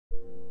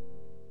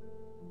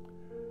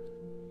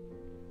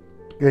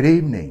Good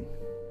evening.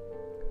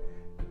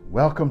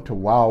 Welcome to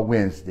Wow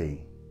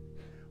Wednesday,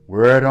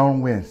 Word on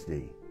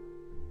Wednesday.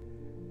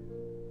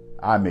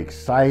 I'm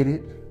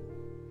excited,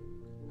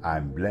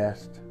 I'm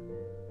blessed,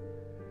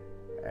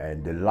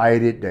 and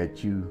delighted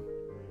that you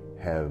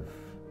have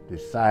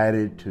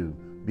decided to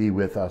be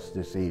with us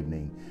this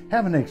evening.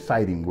 Have an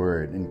exciting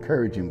word,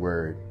 encouraging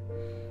word.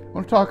 I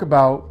want to talk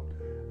about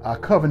our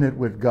covenant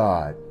with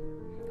God.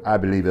 I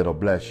believe it'll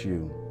bless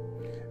you.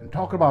 And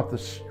talk about the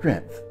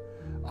strength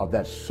of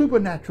that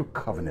supernatural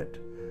covenant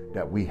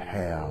that we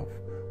have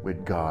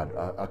with God,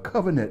 a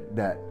covenant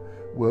that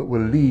will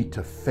lead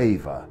to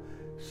favor,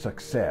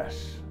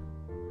 success,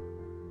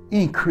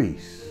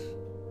 increase,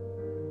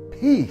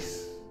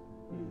 peace.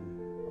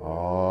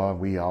 Oh,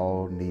 we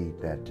all need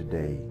that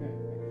today.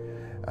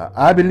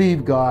 I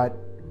believe God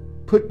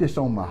put this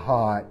on my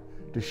heart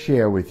to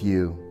share with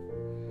you,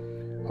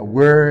 a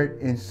word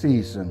in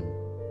season.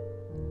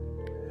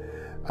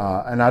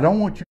 And I don't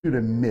want you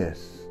to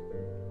miss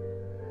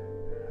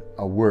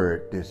a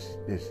word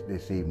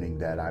this evening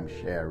that I'm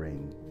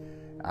sharing.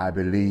 I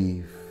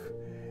believe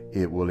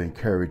it will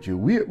encourage you.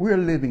 We're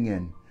living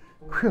in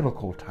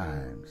critical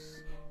times,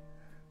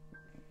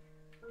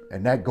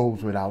 and that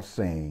goes without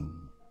saying.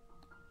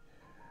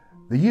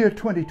 The year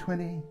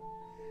 2020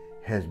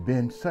 has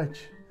been such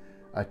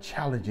a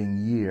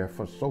challenging year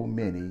for so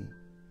many.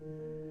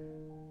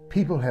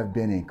 People have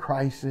been in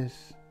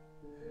crisis,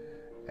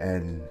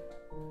 and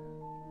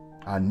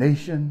our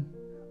nation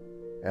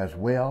as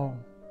well.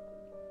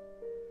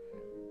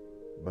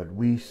 But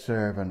we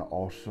serve an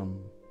awesome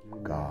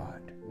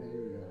God,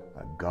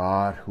 a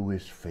God who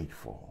is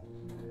faithful.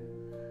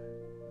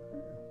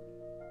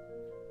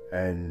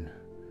 And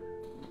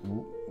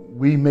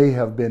we may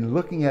have been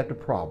looking at the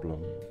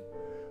problem,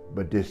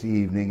 but this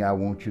evening I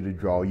want you to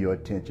draw your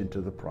attention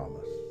to the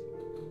promise.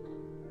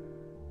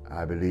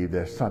 I believe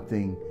there's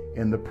something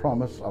in the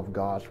promise of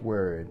God's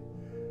word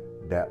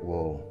that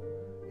will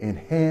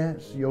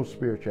enhance your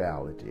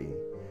spirituality,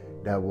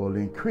 that will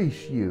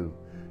increase you,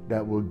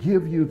 that will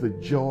give you the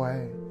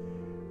joy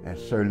and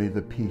certainly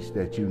the peace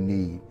that you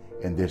need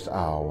in this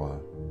hour.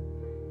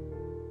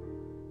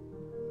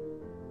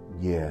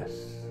 Yes,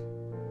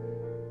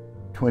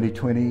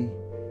 2020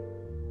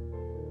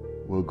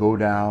 will go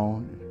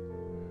down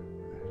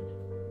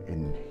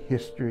in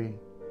history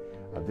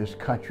of this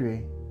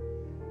country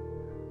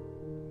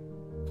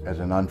as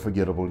an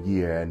unforgettable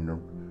year, and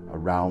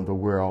around the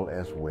world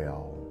as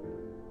well.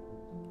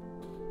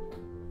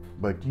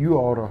 But it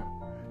ought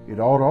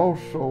to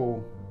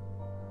also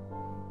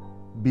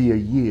be a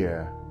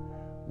year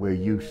where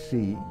you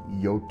see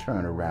your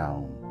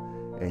turnaround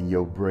and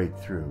your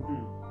breakthrough,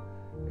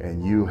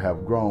 and you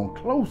have grown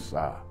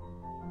closer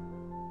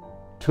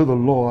to the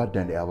Lord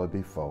than ever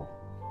before.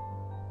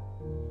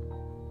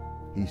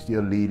 He's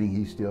still leading,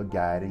 he's still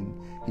guiding,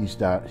 he's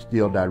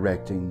still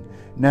directing.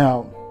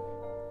 Now,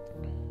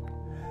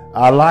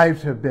 our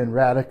lives have been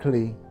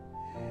radically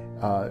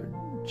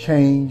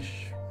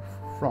changed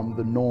from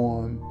the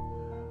norm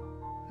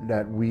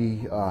that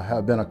we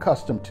have been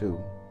accustomed to.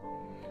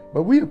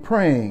 But we are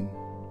praying,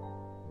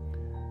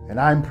 and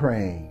I'm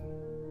praying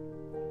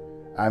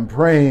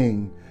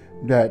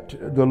that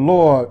the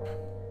Lord,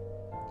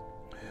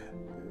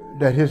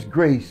 that His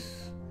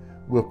grace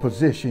will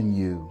position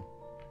you,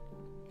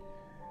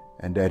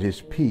 and that His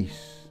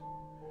peace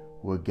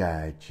will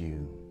guide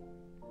you.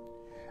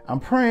 I'm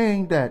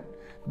praying that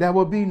there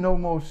will be no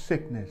more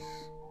sickness,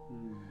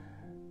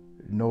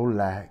 no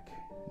lack,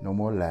 no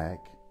more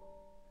lack,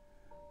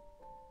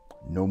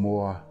 no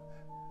more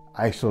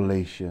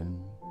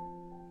isolation,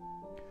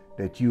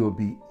 that you will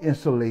be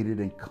insulated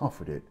and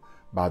comforted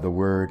by the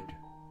word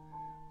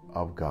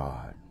of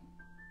God.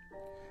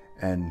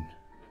 And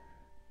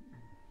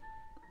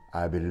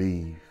I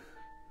believe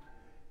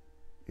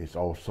it's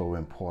also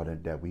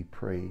important that we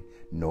pray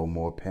no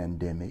more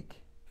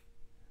pandemic,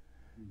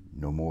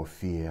 no more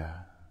fear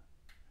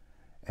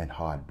and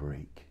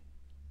heartbreak.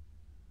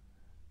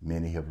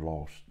 Many have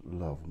lost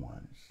loved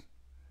ones,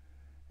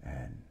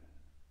 and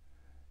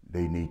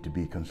they need to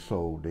be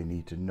consoled. They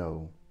need to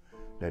know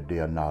that they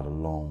are not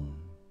alone,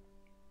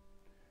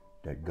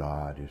 that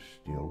God is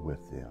still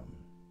with them.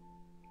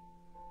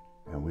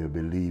 And we're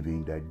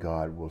believing that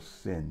God will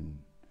send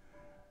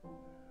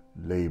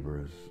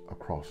laborers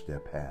across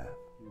their path,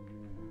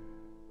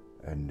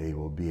 and they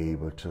will be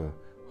able to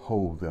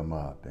hold them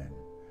up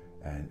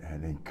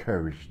and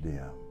encourage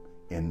them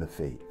in the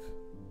faith.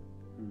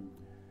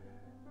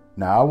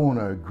 Now, I want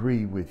to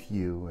agree with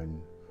you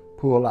and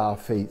pull our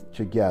faith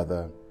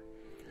together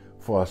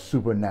for a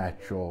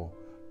supernatural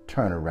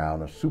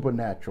turnaround, a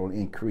supernatural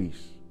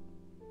increase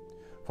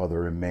for the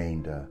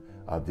remainder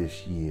of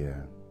this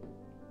year.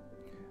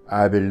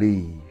 I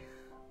believe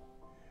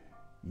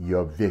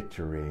your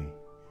victory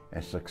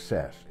and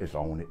success is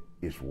on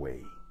its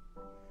way.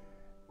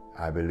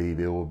 I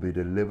believe it will be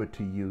delivered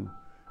to you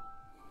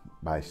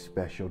by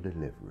special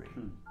delivery.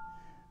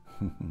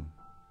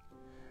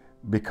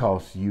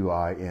 Because you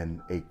are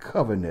in a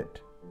covenant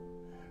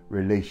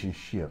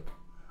relationship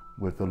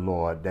with the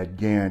Lord that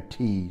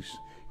guarantees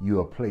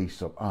you a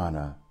place of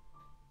honor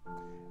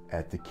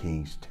at the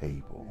King's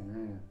table.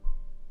 Amen.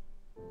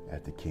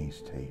 At the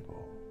King's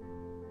table.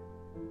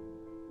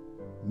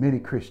 Many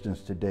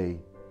Christians today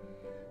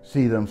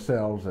see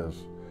themselves as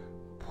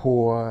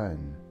poor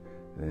and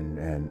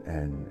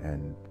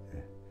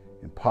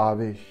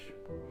impoverished,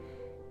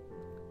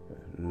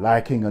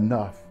 lacking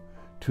enough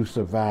to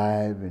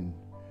survive and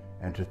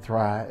to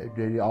thrive.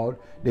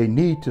 They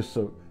need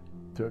to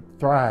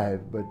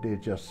thrive, but they're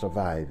just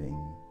surviving.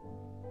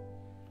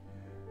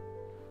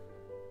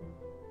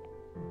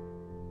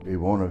 They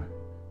want to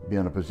be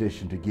in a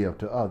position to give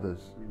to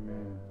others,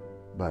 Amen.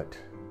 but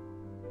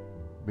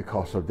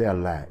because of their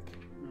lack,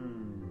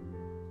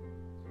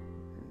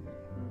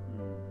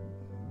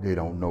 they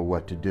don't know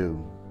what to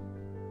do.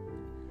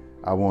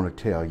 I want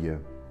to tell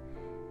you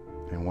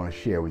and want to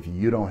share with you,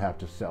 you don't have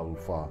to settle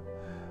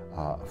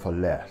for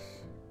less,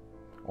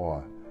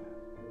 or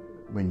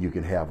when you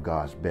can have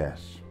God's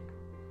best.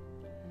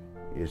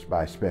 It's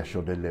by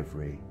special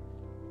delivery.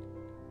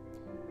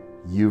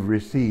 You've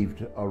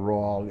received a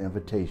royal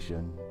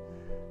invitation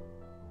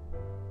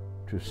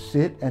to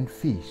sit and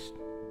feast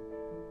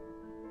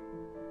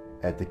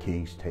at the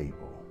King's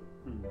table.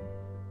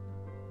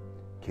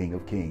 King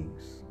of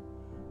Kings,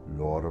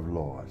 Lord of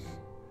Lords,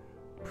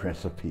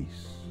 Prince of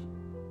Peace.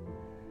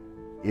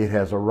 It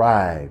has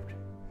arrived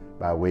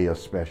by way of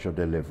special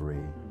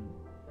delivery.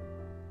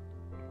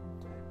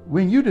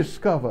 When you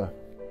discover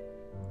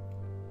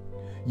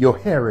your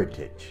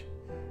heritage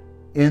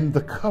in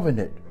the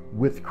covenant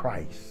with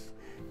Christ,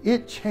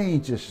 it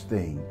changes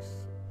things.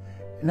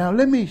 Now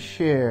let me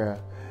share,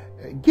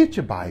 get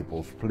your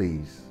Bibles,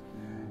 please.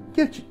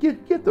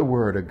 Get the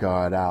Word of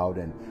God out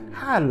and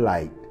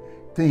highlight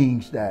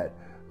things that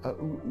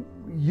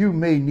you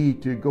may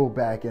need to go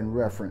back and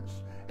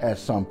reference at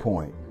some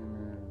point.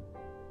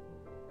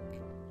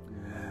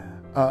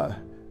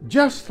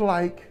 Just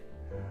like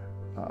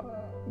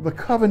the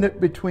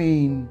covenant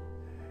between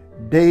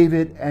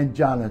David and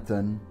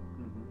Jonathan,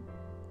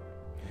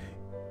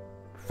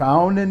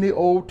 found in the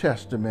Old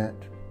Testament,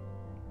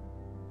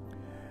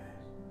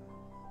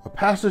 a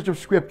passage of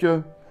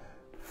Scripture,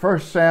 1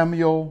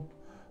 Samuel,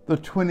 the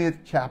 20th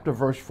chapter,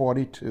 verse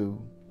 42.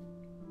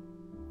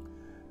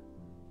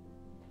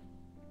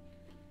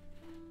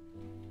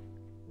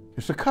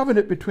 It's a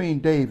covenant between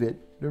David.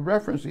 The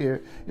reference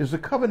here is a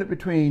covenant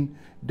between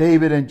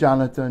David and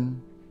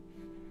Jonathan.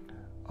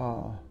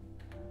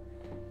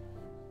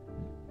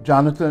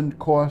 Jonathan, of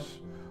course,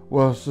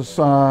 was the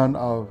son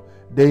of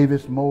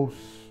David's most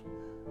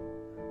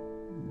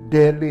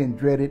deadly and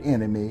dreaded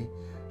enemy,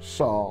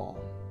 Saul.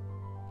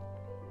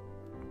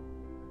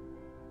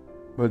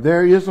 But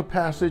there is a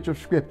passage of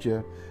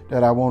Scripture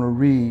that I want to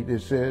read.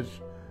 It says,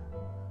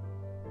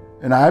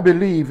 and I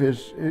believe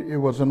it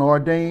was an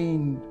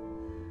ordained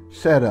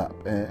setup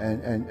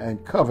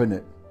and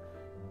covenant.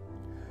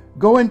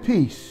 Go in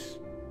peace.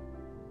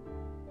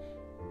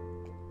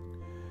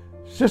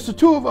 Since the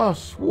two of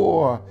us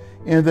swore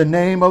in the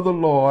name of the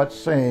Lord,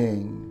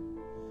 saying,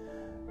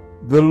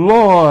 the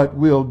Lord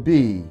will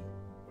be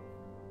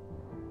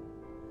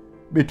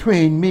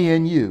between me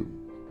and you,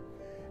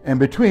 and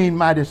between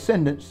my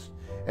descendants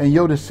and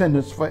your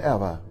descendants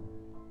forever.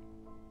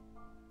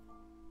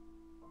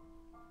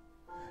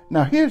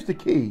 Now here's the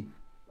key.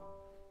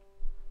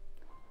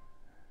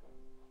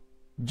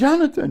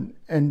 Jonathan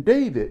and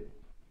David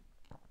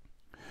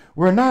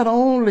were not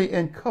only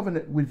in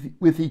covenant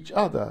with each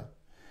other,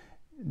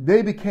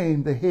 they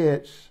became the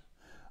heads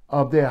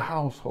of their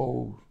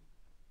household,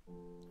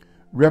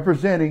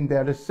 representing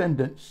their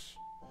descendants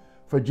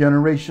for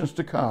generations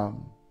to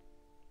come.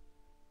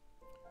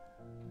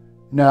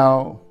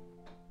 Now,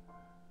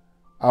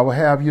 I will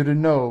have you to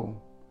know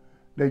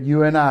that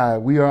you and I,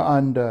 we are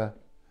under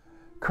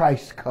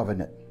Christ's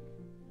covenant.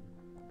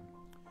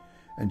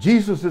 And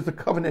Jesus is the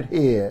covenant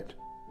head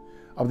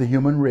of the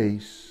human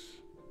race.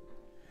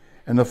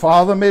 And the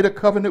Father made a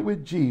covenant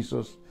with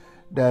Jesus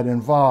that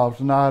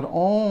involves not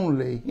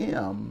only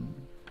him,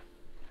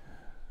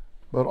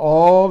 but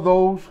all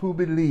those who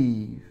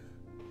believe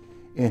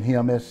in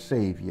him as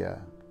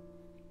Savior.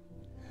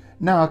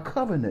 Now, a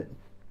covenant,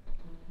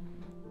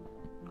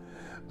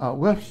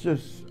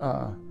 Webster's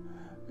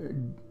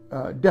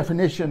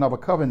definition of a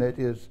covenant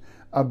is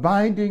a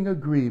binding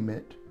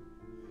agreement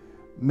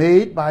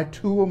made by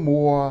two or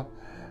more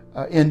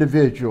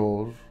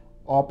individuals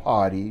or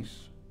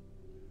parties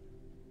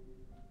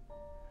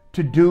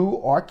to do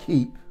or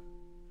keep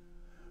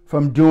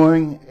from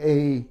doing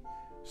a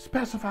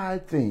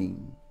specified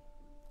thing,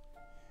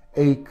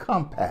 a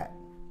compact.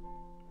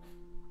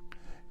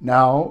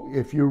 Now,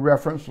 if you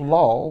reference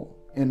law,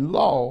 in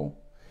law,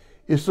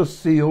 it's a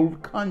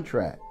sealed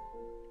contract.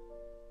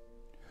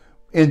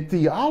 In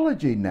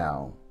theology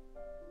now,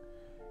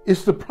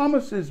 it's the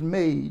promises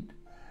made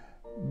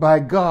by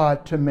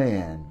God to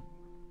man,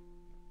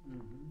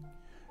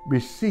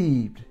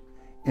 received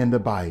in the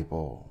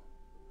Bible.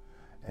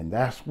 And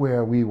that's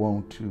where we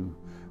want to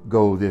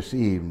go this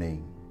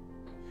evening.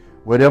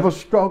 Whatever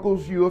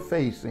struggles you are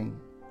facing,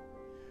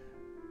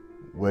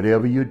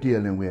 whatever you're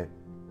dealing with,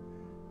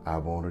 I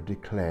want to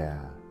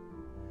declare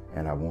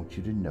And I want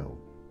you to know,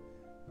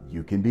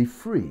 you can be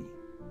free.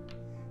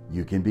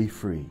 You can be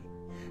free.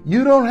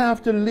 You don't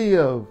have to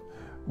live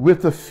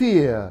with the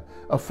fear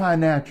of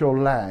financial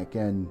lack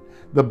and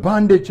the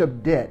bondage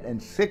of debt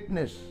and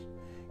sickness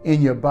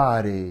in your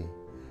body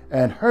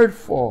and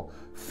hurtful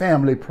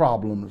family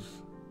problems.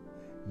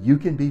 You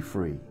can be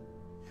free.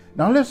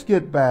 Now let's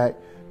get back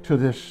to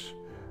this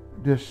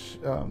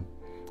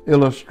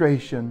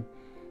illustration.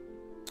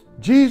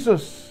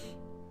 Jesus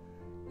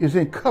is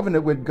in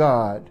covenant with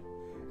God,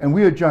 and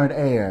we are joint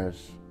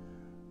heirs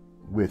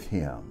with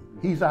him.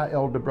 He's our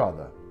elder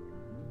brother.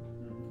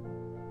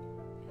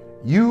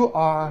 You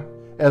are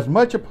as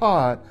much a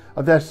part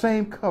of that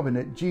same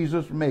covenant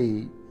Jesus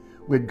made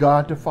with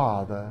God the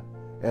Father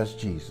as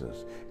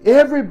Jesus.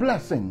 Every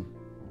blessing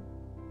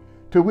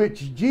to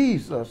which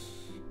Jesus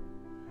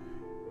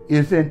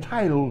is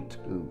entitled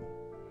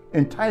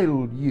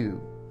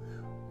you,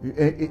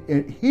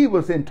 he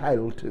was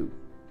entitled to,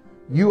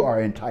 you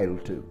are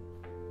entitled to.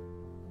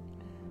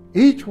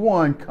 Each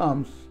one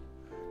comes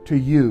to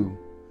you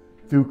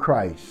through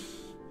Christ.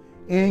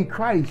 In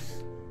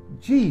Christ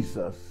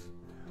Jesus,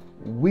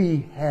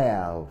 we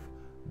have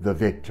the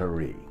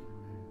victory.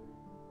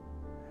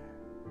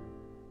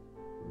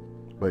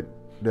 But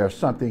there's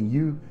something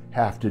you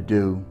have to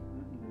do,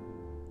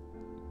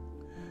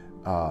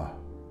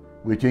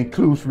 which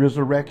includes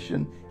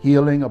resurrection,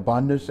 healing,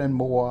 abundance, and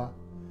more.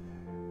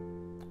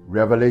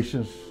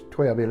 Revelations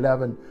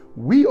 12:11,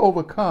 we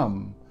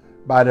overcome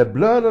by the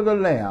blood of the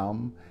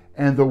Lamb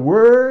and the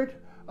word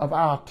of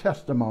our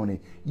testimony.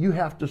 You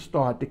have to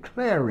start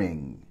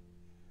declaring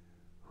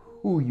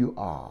who you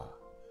are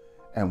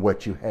and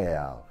what you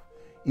have,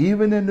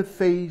 even in the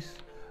face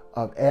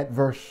of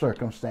adverse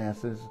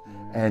circumstances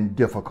and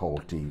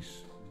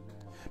difficulties.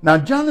 Now,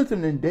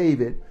 Jonathan and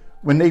David,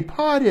 when they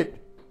parted,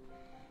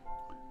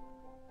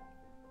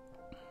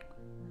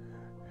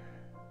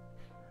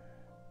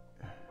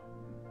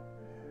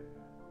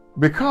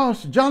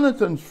 because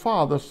Jonathan's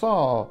father,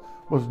 Saul,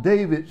 was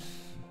David's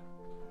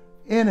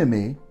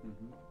enemy,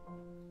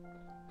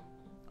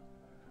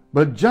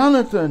 but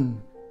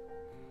Jonathan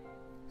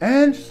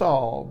and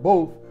Saul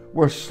both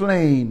were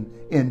slain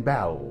in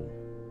battle.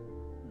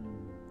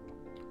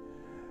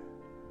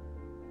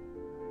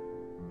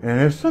 And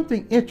there's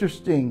something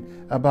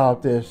interesting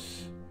about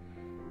this.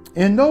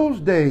 In those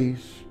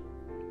days,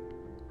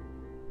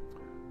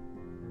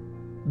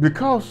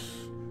 because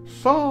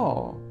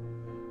Saul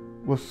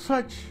was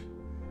such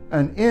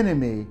an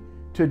enemy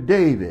to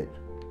David,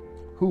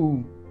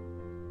 who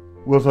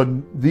was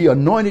the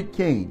anointed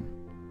king,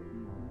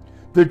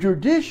 the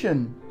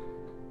tradition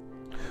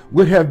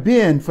would have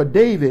been for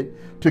David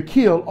to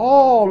kill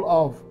all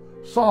of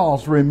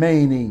Saul's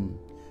remaining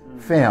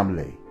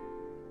family.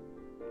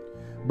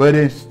 But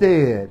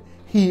instead,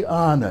 he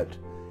honored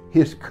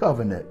his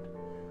covenant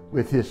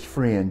with his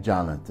friend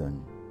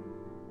Jonathan.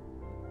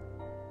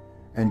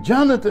 And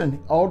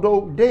Jonathan,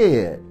 although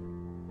dead,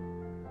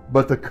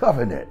 but the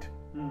covenant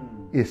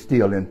is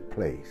still in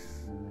place.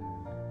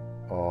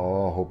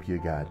 Oh, I hope you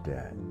got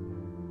that.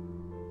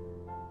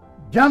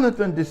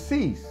 Jonathan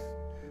deceased,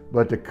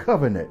 but the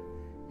covenant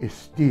is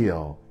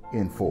still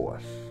in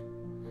force.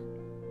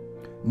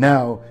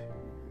 Now,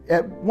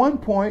 at one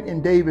point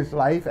in David's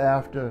life,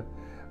 after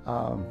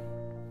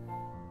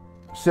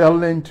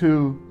settling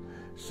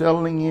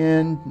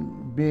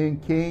in, being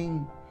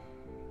king,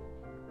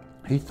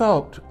 he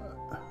thought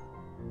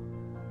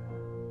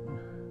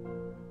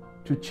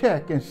to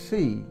check and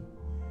see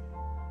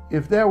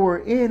if there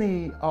were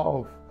any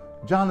of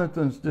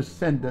Jonathan's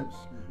descendants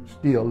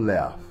still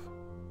left.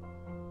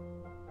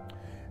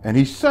 And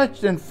he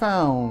searched and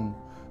found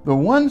the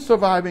one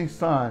surviving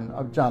son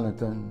of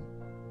Jonathan.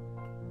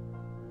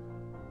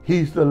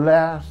 He's the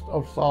last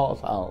of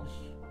Saul's house,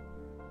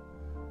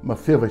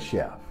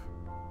 Mephibosheth.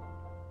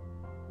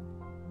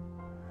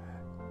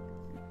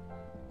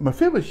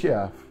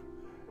 Mephibosheth,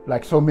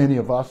 like so many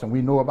of us, and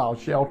we know about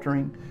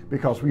sheltering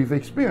because we've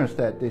experienced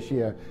that this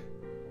year,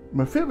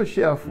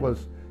 Mephibosheth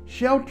was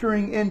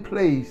sheltering in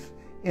place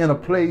in a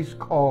place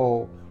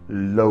called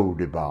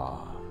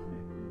Lo-debar.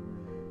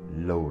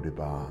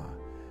 Lo-debar.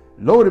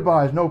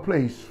 Lo-debar is no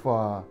place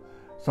for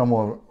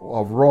someone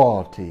of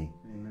royalty,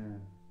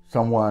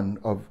 someone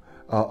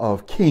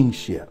of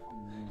kingship.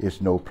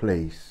 It's no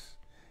place.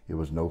 It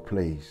was no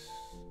place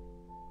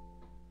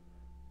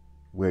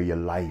where your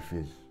life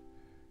is,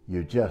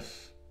 you're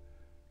just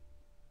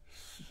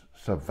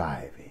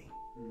surviving.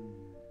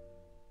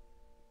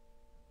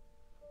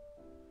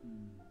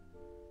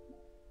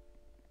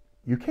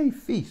 You can't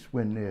feast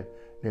when there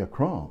are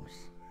crumbs.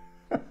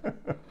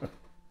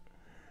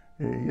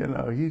 You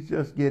know, he's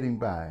just getting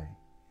by.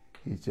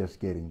 He's just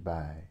getting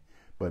by.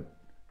 But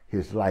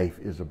his life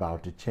is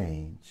about to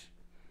change.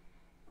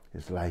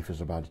 His life is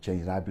about to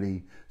change. And I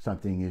believe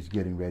something is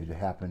getting ready to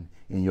happen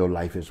in your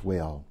life as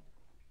well.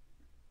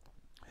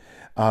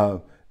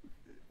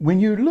 When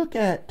you look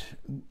at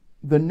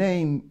the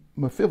name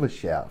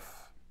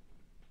Mephibosheth,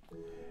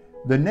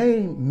 the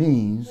name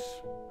means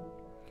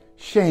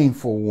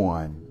shameful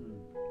one.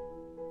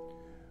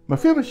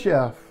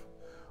 Mephibosheth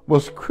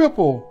was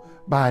crippled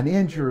by an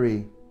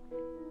injury,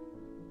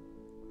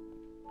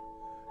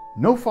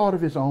 no fault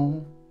of his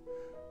own.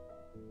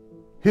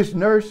 His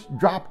nurse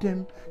dropped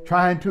him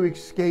trying to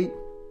escape.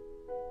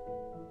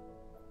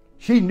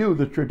 She knew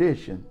the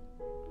tradition.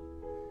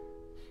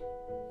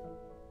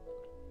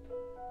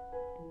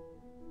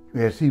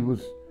 As he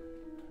was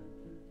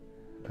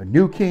a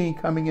new king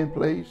coming in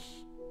place,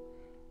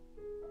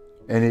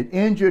 and it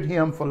injured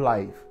him for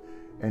life.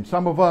 And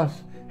some of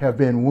us have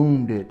been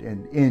wounded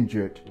and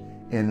injured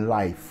in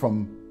life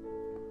from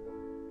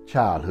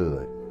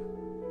childhood.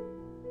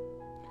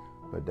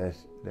 But that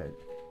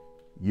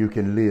you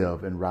can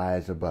live and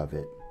rise above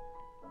it.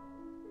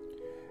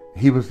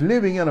 He was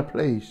living in a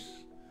place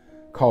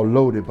called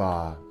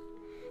Lo-debar.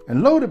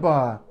 And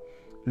Lo-debar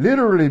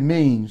literally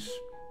means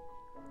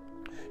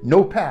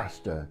no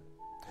pastor,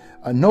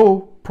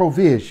 no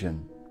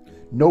provision,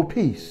 no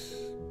peace.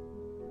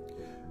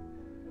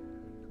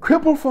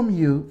 Crippled from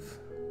youth,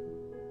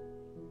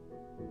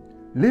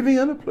 living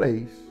in a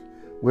place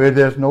where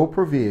there's no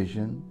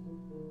provision,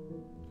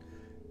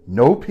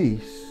 no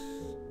peace,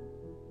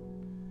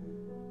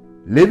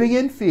 living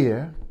in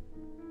fear,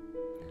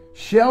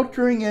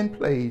 sheltering in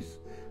place,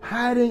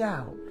 hiding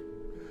out,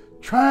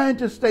 trying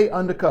to stay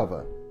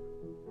undercover,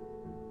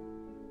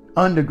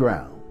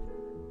 underground.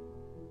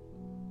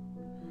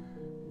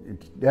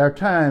 There are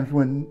times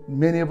when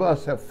many of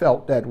us have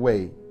felt that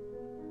way,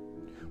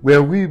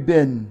 where we've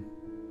been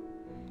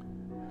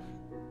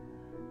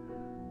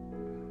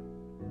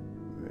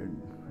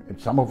and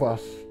some of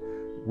us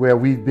where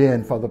we've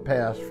been for the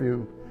past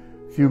few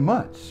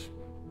months,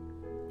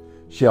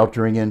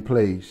 sheltering in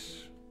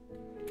place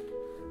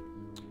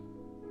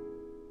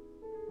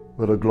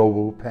with a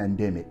global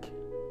pandemic,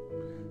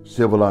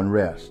 civil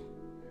unrest,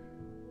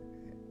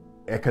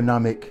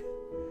 economic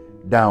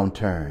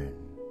downturn,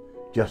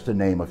 just to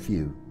name a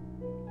few.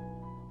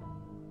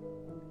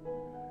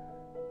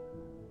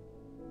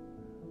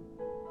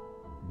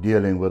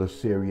 Dealing with a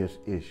serious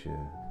issue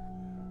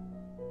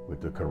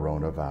with the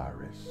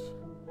coronavirus,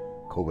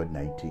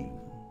 COVID-19.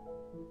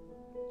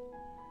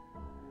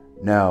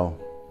 Now,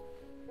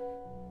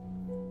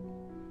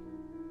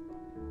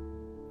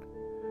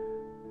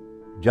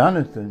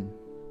 Jonathan's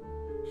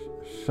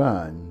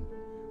son,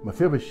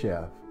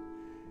 Mephibosheth,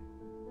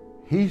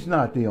 he's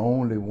not the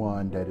only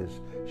one that is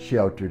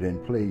sheltered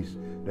in place.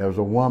 There was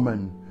a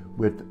woman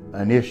with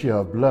an issue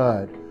of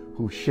blood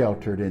who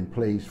sheltered in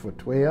place for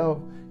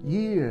 12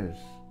 years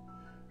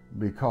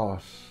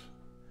because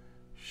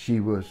she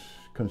was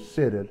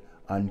considered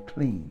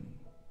unclean.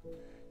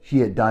 She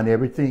had done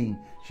everything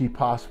she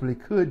possibly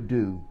could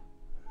do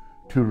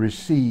to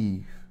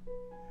receive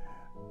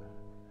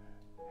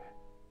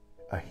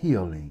a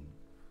healing,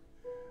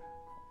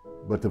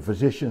 but the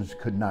physicians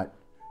could not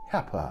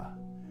help her.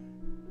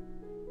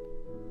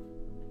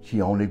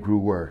 She only grew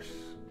worse.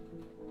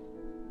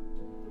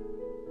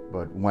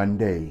 But one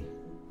day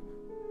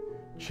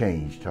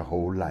changed her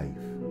whole life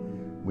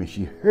when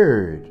she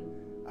heard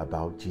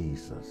about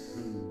Jesus.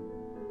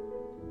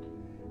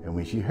 And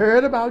when she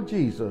heard about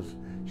Jesus,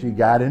 she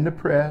got in the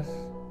press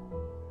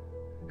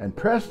and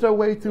pressed her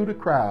way through the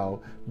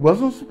crowd.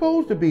 Wasn't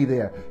supposed to be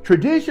there.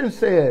 Tradition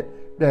said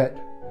that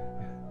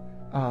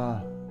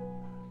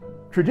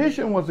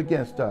tradition was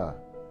against her.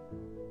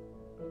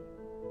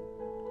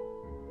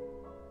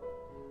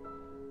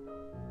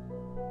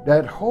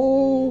 That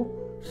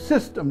whole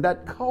system,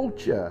 that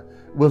culture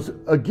was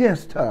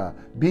against her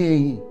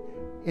being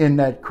in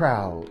that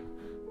crowd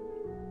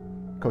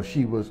because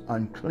she was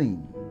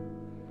unclean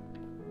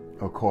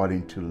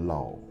according to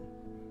law.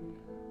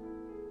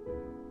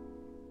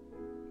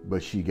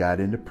 But she got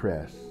in the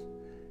press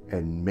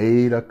and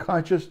made a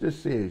conscious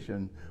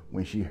decision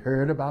when she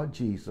heard about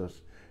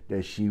Jesus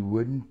that she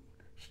wouldn't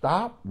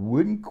stop,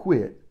 wouldn't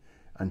quit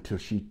until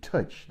she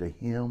touched the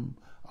hem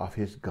of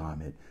his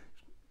garment.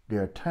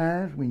 There are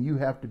times when you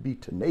have to be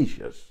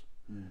tenacious.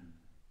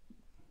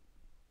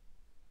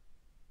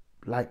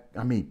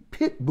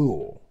 Pit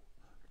bull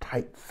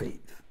type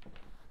faith.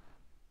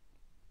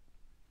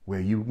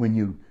 Where when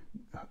you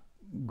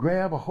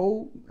grab a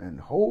hold and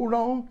hold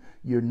on,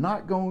 you're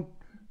not going to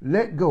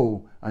let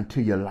go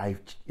until your life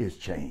is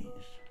changed,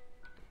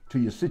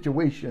 till your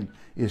situation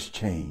is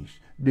changed.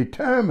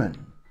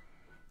 Determined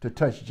to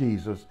touch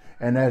Jesus,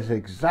 and that's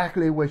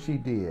exactly what she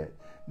did.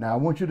 Now I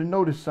want you to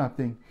notice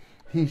something.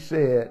 He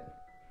said,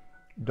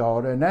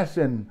 daughter, and that's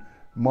in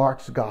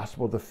Mark's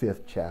Gospel, the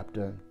 5th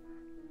chapter.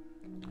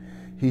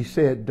 He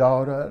said,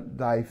 daughter,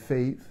 thy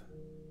faith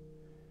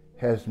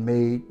has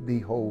made thee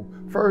whole.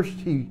 First,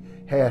 he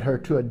had her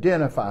to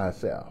identify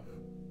herself.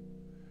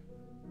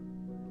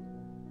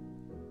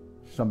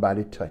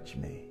 Somebody touch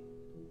me.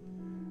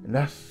 And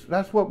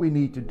that's what we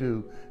need to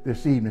do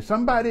this evening.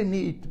 Somebody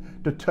needs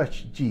to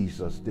touch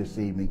Jesus this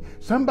evening.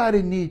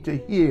 Somebody needs to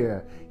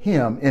hear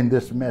him in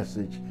this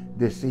message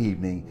this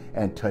evening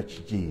and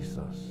touch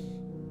Jesus.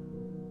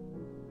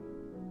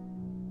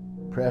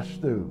 Press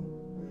through.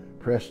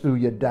 Press through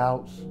your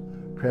doubts.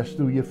 Press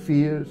through your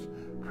fears.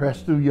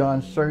 Press through your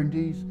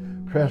uncertainties.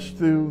 Press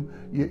through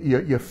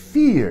your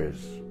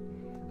fears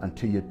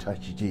until you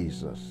touch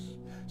Jesus.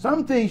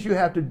 Some things you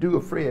have to do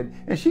afraid.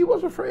 And she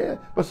was afraid,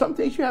 but some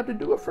things you have to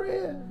do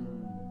afraid.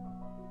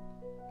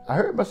 I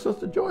heard my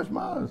sister Joyce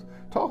Myers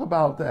talk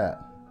about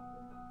that.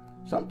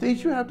 Some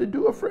things you have to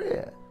do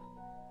afraid.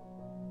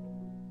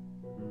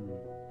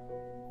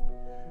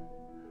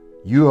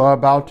 You are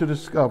about to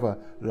discover,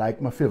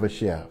 like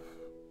Mephibosheth,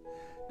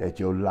 that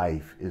your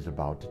life is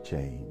about to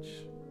change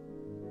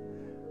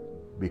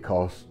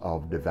because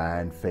of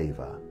divine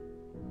favor,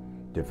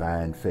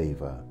 divine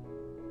favor,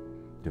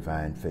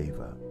 divine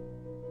favor,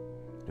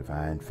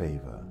 divine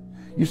favor.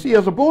 You see,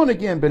 as a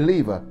born-again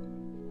believer,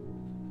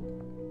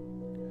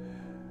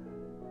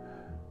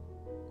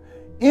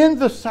 in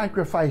the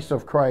sacrifice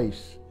of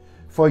Christ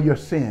for your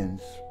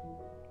sins,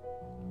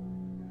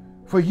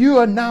 for you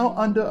are now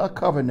under a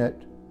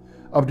covenant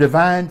of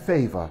divine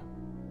favor.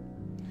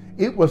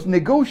 It was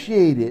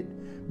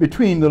negotiated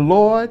between the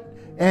Lord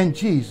and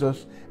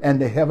Jesus and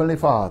the Heavenly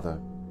Father.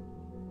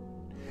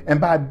 And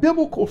by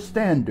biblical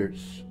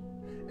standards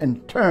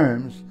and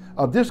terms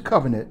of this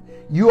covenant,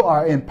 you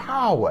are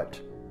empowered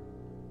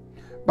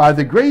by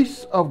the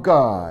grace of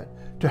God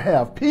to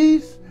have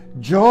peace,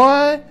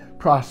 joy,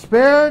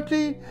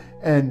 prosperity,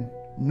 and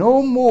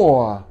no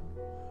more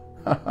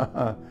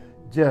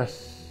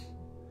just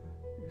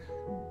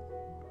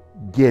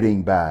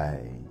getting by.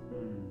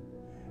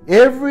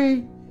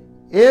 Every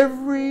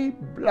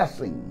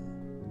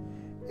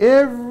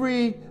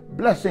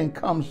blessing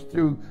comes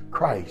through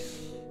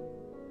Christ,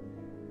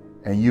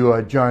 and you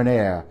are joint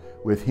heir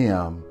with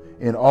him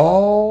in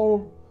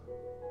all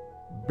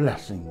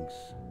blessings.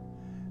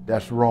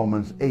 That's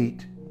Romans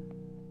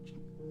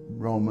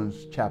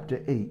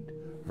chapter 8,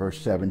 verse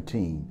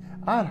 17.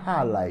 I'd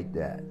highlight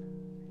that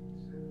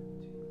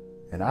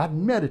and I'd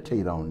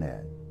meditate on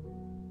that.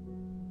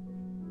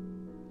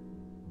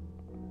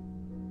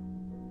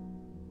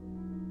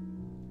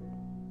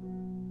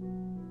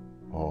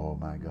 Oh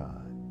my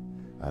God,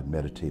 I'd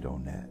meditate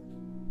on that.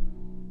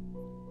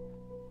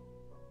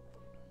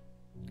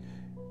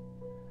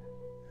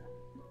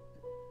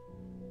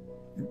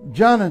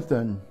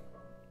 Jonathan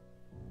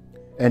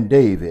and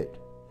David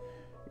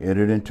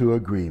entered into an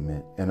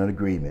agreement.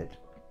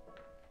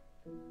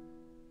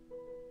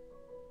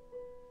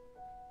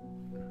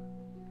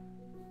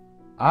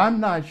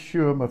 I'm not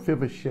sure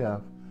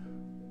Mephibosheth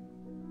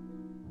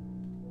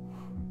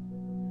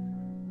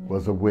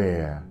was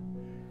aware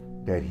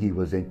that he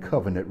was in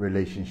covenant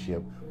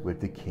relationship with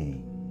the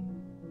king.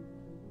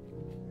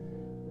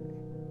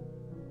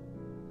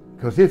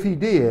 Because if he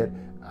did,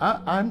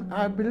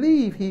 I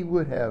believe he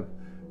would have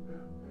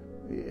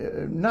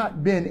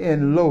not been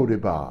in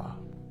Lo-debar,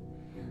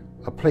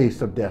 a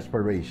place of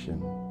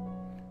desperation,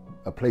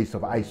 a place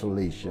of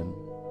isolation,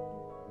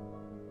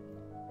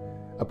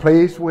 a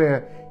place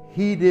where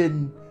he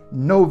didn't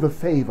know the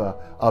favor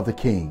of the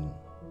king.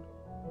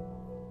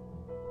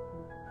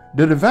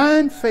 The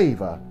divine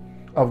favor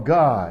of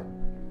God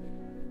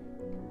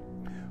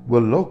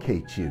will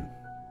locate you.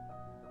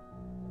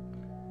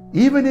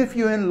 Even if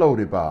you're in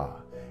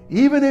Lo-debar,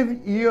 even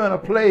if you're in a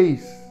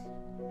place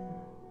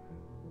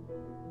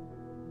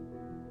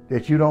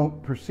that you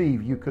don't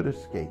perceive you could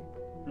escape,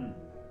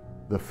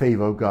 the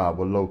favor of God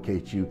will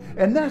locate you.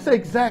 And that's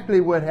exactly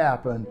what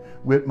happened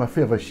with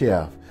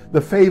Mephibosheth.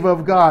 The favor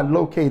of God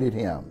located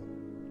him.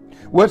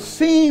 What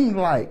seemed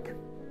like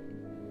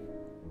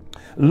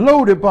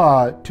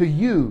Lo-debar to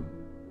you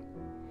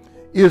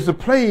is the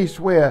place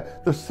where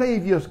the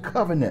Savior's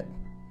covenant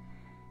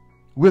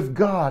with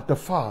God the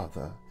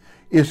Father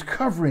is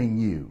covering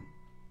you.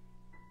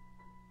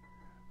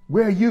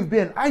 Where you've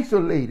been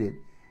isolated,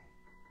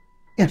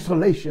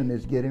 insulation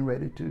is getting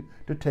ready to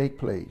take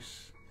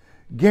place,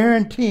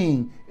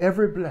 guaranteeing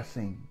every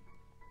blessing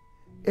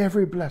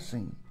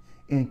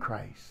in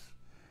Christ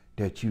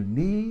that you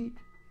need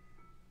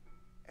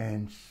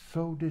and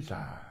so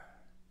desire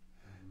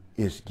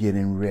is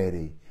getting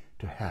ready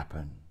to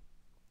happen.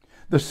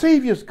 The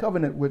Savior's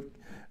covenant with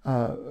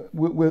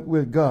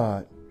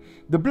God,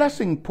 the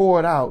blessing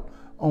poured out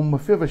on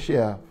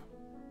Mephibosheth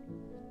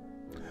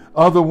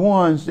are the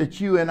ones that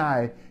you and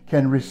I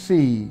can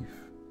receive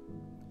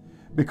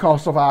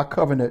because of our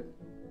covenant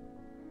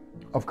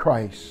of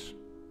Christ.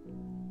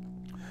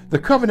 The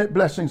covenant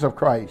blessings of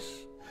Christ.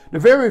 The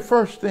very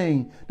first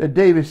thing that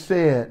David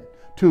said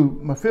to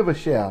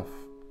Mephibosheth,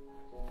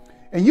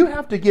 and you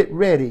have to get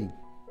ready.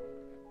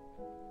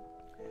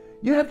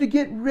 You have to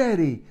get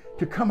ready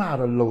to come out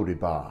of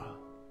Lo-debar,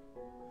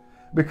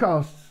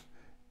 because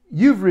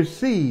you've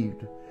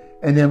received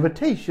an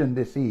invitation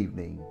this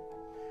evening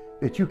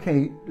that you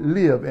can't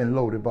live in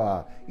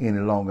Lo-debar any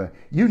longer.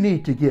 You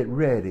need to get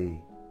ready.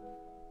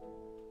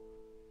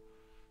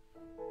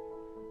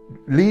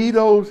 Leave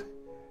those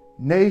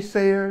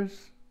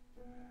naysayers,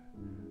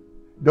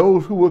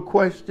 those who will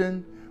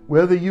question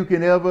whether you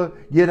can ever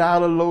get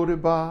out of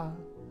Lo-debar.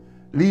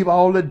 Leave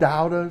all the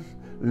doubters,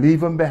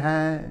 leave them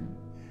behind.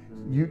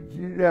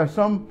 There are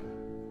some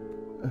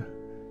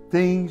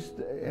things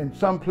and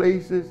some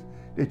places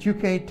that you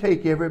can't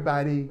take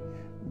everybody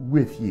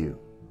with you.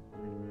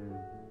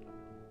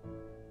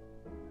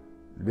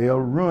 they'll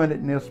ruin it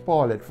and they'll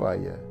spoil it for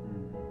you.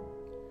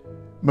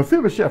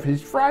 Mephibosheth,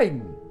 he's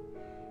frightened.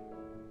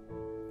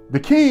 The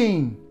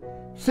king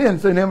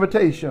sends an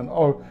invitation,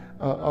 or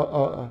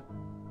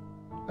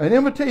an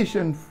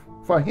invitation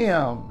for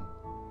him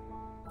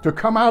to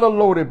come out of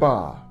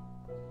Lo-debar.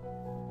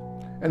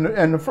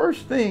 And the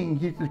first thing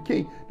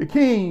the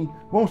king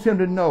wants him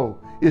to know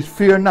is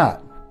fear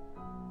not.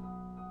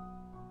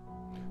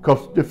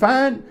 Because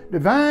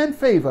divine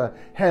favor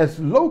has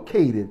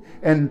located,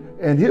 and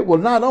it will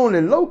not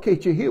only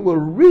locate you, it will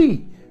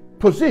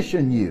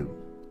reposition you,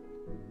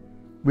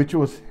 which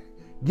was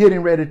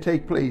getting ready to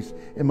take place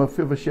in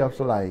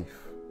Mephibosheth's life.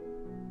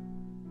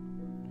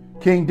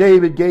 King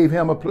David gave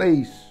him a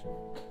place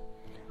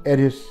at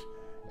his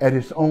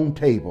own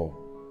table.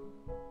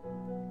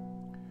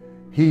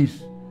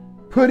 He's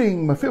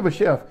putting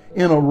Mephibosheth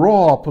in a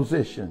royal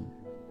position,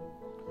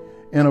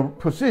 in a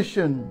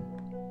position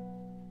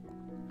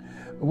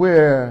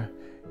where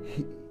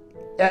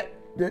at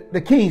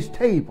the king's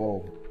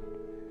table,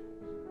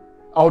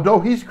 although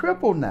he's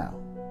crippled now,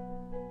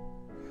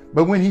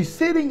 but when he's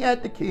sitting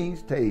at the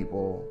king's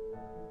table,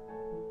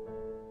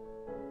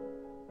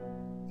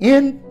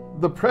 in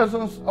the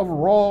presence of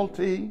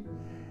royalty,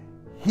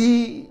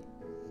 he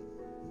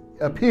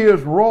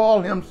appears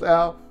royal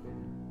himself.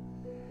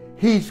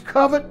 He's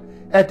covered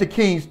at the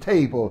king's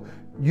table.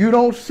 You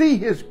don't see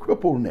his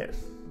crippledness.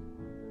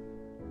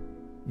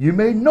 You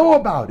may know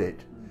about it,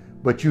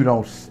 but you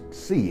don't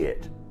see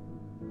it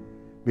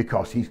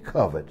because he's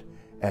covered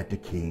at the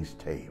king's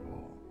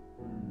table.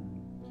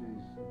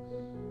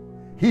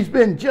 He's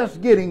been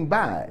just getting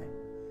by.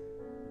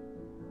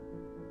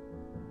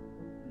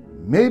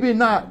 Maybe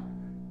not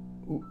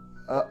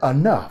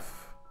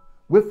enough,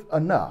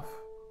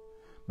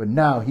 but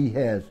now he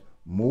has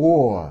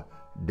more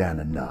than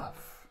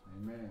enough.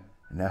 Amen.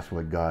 And that's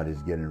what God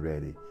is getting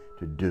ready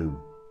to do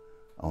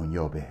on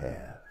your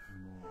behalf.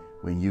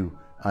 When you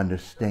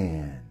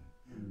understand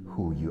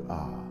who you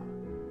are,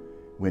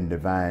 when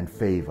divine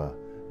favor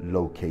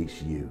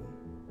locates you.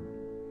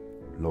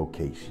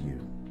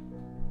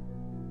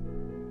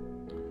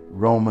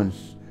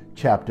 Romans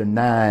chapter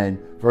 9,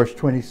 verse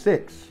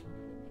 26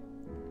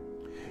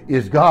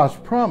 is God's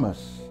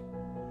promise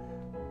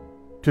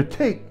to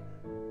take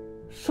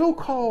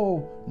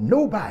so-called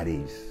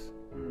nobodies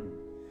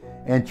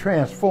and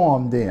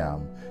transform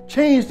them,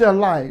 change their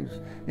lives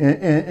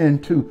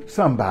into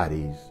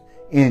somebodies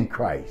in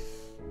Christ.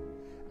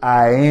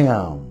 I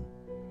am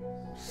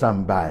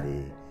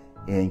somebody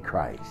in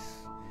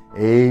Christ.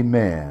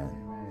 Amen.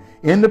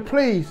 In the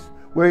place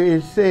where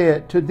it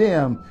said to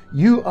them,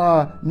 you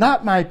are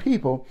not my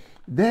people,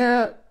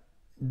 there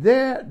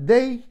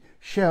they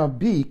shall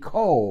be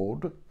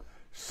called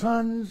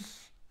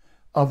sons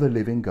of the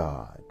living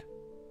God.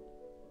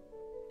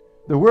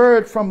 The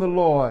word from the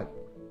Lord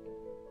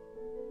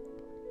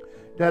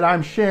that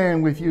I'm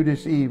sharing with you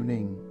this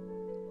evening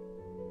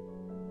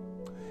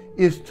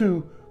is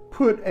to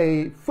put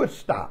a foot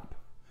stop,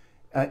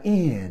 an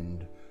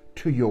end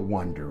to your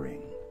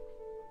wandering.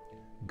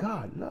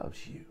 God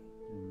loves you.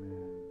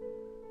 Amen.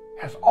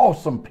 Has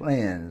awesome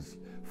plans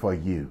for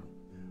you.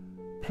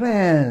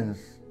 Plans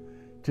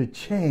to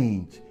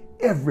change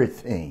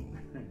everything.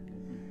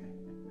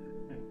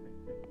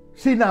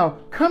 See, now,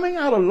 coming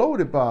out of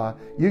Lo-debar,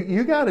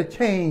 you got to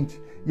change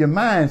your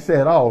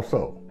mindset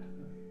also.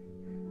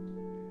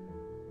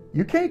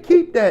 You can't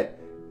keep that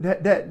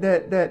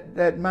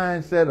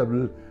mindset of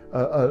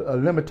a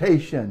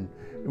limitation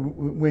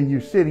when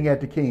you're sitting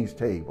at the king's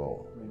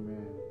table.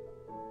 Amen.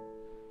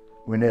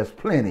 When there's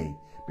plenty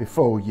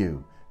before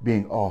you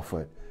being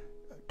offered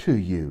to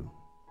you.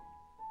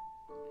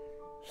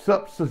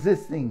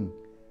 Subsisting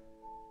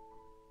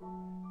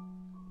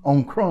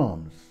on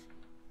crumbs.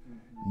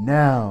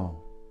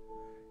 Now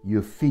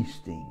you're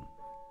feasting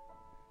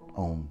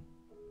on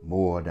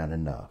more than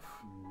enough.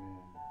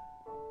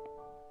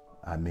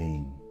 I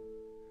mean,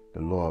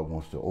 the Lord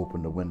wants to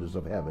open the windows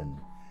of heaven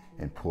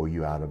and pour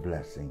you out a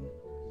blessing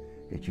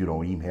that you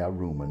don't even have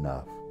room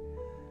enough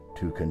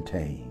to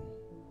contain.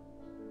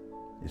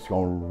 It's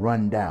going to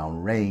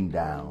rain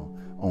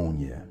down on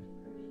you.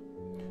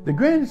 The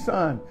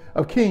grandson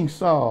of King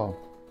Saul,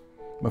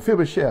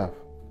 Mephibosheth,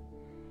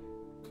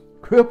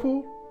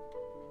 crippled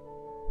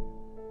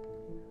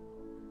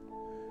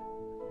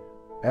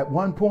at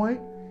one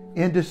point,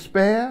 in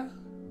despair,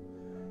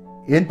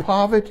 in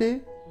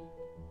poverty,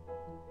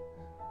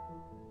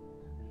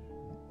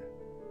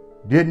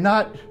 did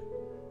not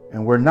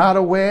and were not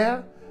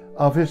aware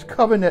of his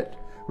covenant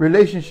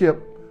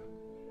relationship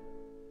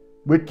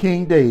with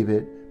King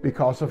David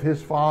because of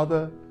his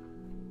father,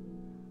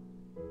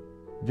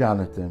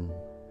 Jonathan.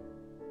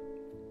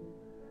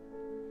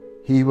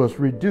 He was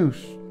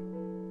reduced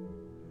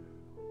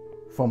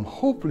from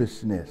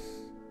hopelessness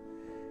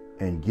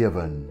and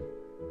given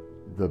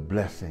the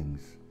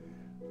blessings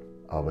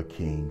of a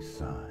king's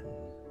son.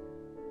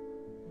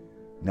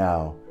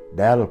 Now,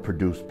 that'll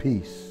produce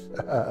peace.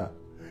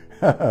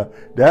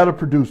 That'll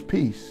produce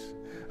peace.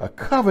 A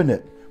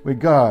covenant with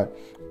God.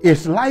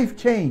 It's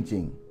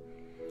life-changing.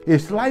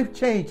 It's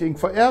life-changing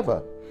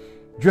forever.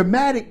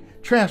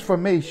 dramatic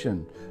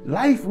transformation,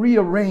 life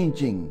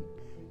rearranging.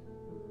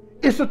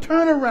 It's a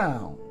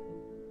turnaround.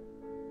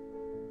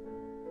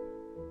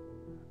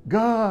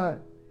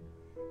 God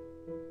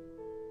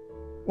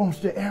wants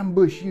to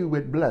ambush you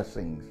with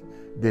blessings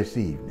this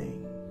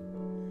evening.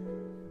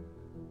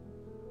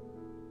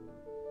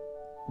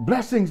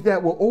 Blessings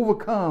that will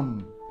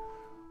overcome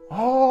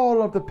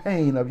all of the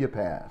pain of your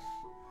past.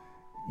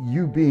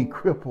 You being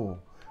crippled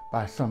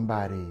by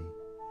somebody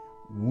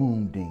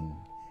wounding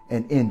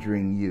and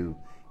injuring you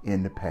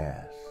in the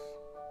past.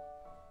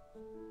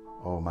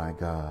 Oh my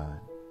God.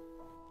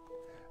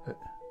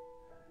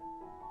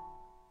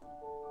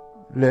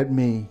 Let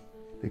me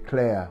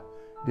declare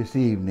this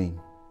evening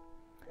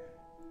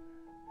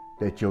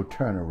that your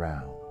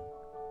turnaround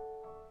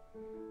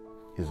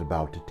is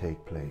about to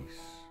take place.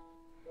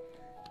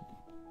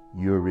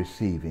 You're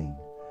receiving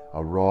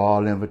a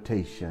royal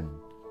invitation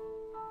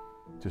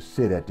to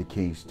sit at the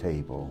King's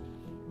table.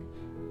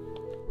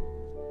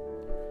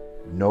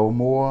 No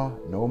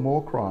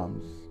more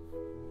crumbs.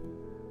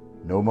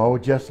 No more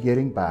just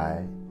getting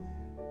by.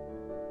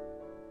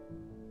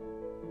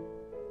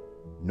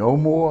 No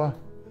more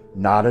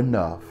not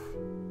enough.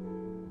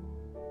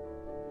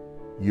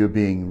 You're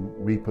being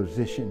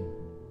repositioned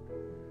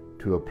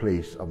to a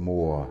place of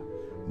more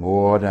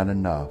than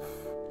enough.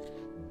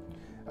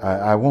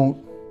 I want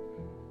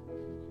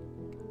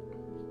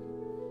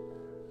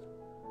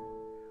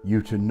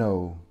you to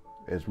know,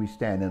 as we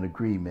stand in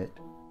agreement,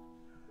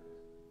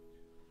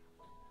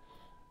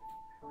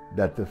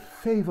 that the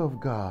favor of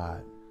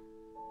God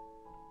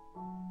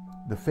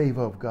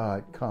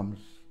comes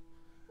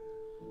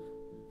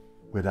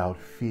without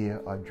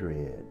fear or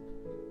dread.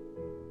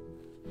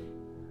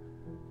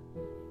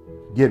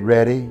 Get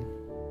ready.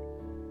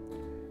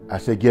 I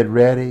said, get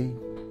ready.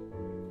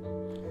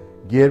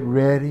 Get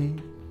ready.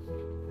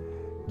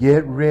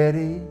 Get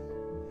ready.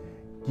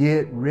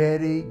 Get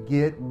ready.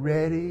 Get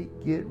ready.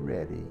 Get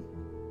ready.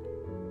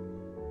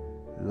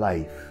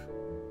 Life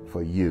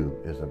for you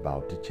is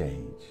about to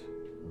change.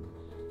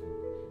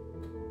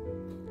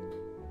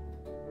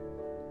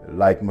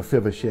 Like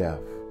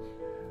Mephibosheth,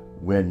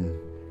 when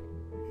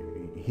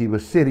he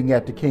was sitting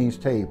at the king's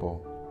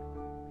table,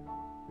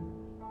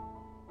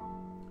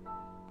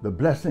 the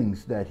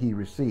blessings that he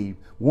received,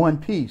 one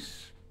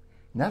peace.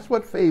 And that's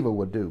what favor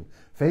will do.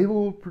 Favor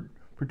will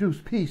produce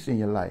peace in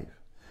your life.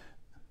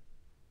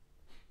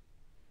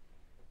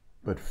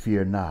 But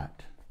fear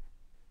not.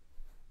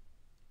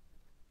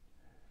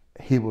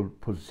 He will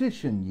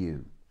position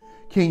you.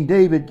 King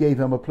David gave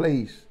him a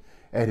place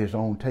at his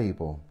own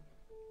table.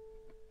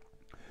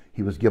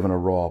 He was given a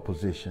royal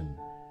position.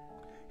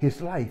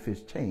 His life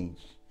is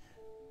changed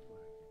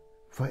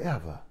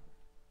forever.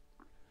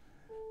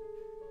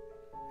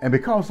 And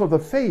because of the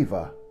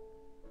favor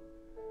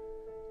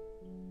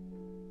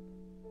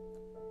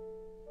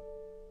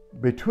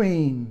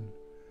between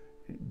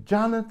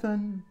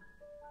Jonathan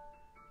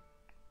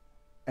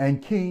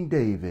and King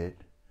David,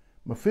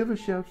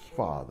 Mephibosheth's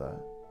father,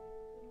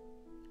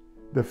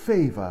 the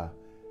favor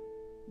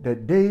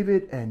that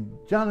David and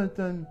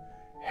Jonathan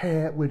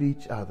had with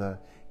each other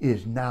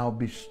is now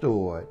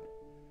bestowed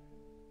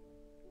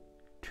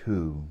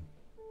to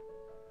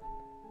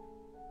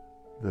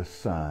the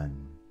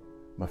son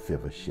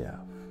Mephibosheth.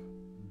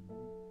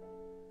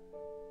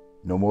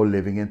 No more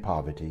living in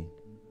poverty.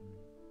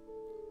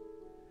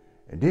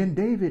 And then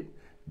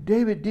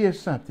David did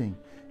something.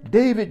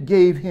 David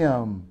gave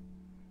him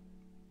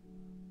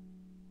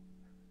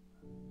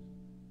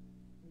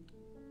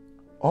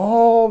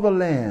all the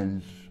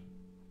lands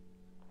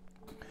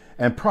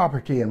and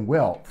property and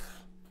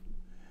wealth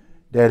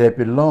that had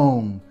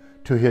belonged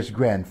to his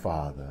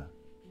grandfather.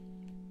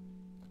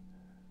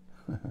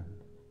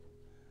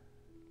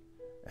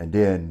 And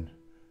then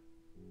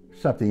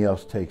something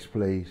else takes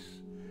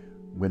place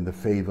when the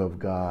favor of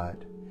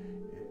God,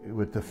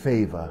 with the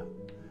favor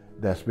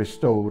that's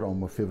bestowed on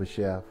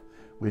Mephibosheth,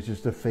 which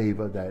is the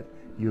favor that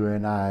you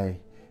and I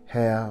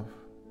have.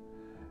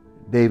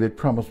 David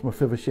promised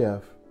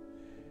Mephibosheth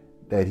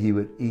that he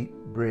would eat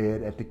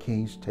bread at the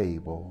king's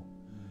table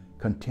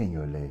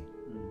continually.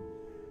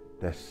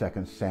 That's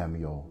 2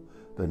 Samuel,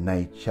 the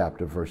 9th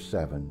chapter, verse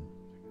 7.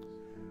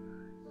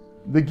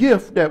 The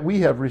gift that we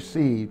have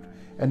received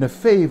and the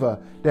favor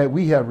that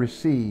we have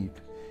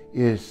received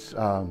is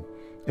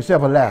it's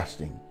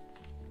everlasting.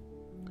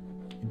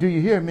 Do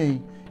you hear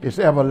me? It's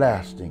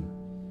everlasting.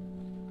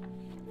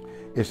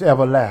 It's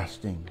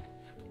everlasting.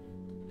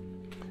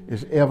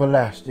 It's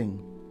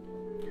everlasting.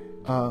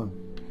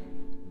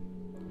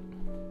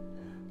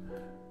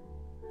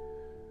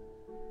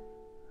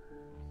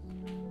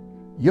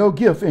 Your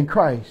gift in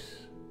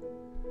Christ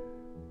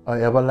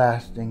are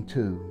everlasting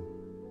too.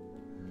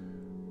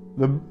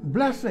 The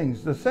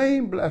blessings, the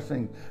same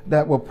blessings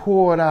that were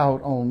poured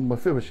out on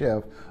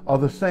Mephibosheth are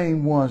the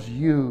same ones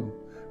you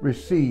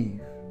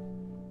receive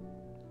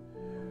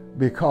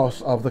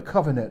because of the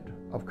covenant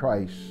of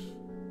Christ.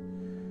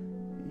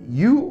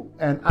 You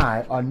and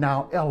I are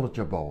now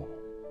eligible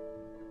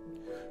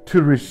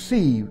to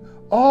receive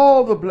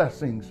all the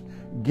blessings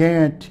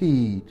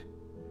guaranteed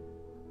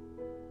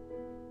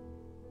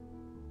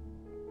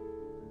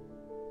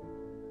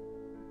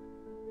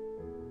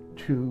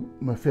to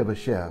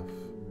Mephibosheth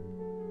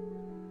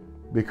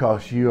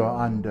because you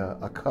are under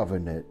a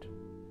covenant.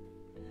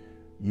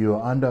 You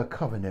are under a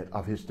covenant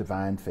of his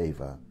divine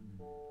favor.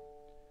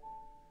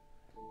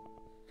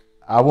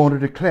 I want to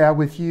declare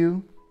with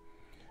you,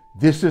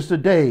 this is the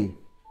day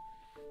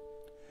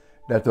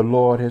that the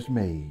Lord has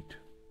made.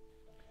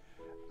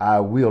 I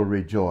will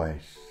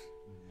rejoice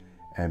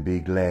and be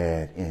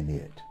glad in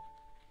it.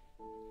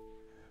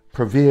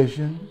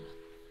 Provision,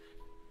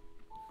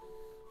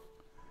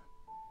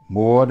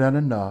 more than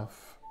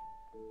enough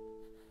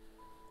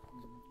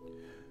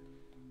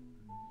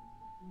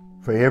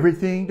for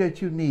everything that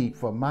you need,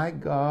 for my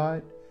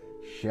God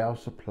shall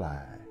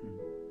supply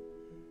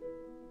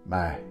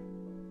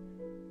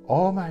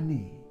all my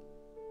need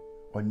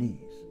or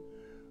needs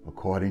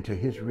according to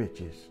his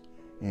riches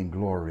in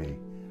glory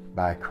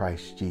by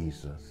Christ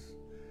Jesus.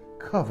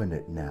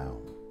 Covenant now.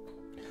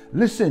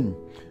 Listen,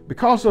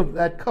 because of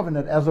that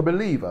covenant, as a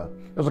believer,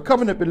 as a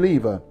covenant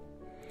believer,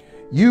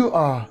 you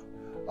are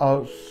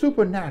a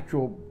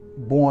supernatural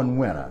born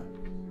winner.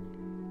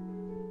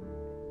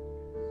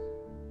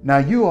 Now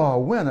you are a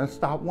winner,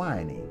 stop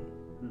whining.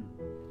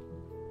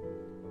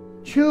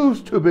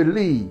 Choose to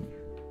believe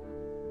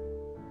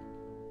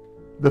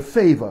the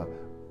favor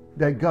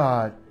that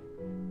God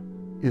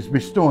is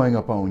bestowing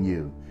upon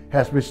you,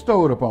 has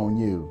bestowed upon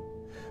you.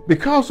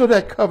 Because of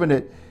that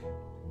covenant,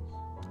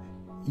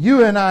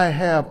 you and I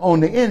have on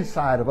the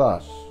inside of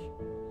us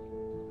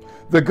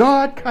the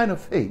God kind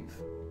of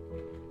faith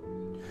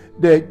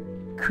that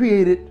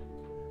created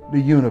the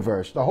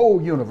universe, the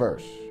whole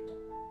universe.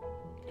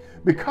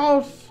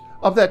 Because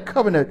of that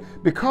covenant,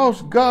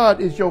 because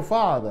God is your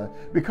Father,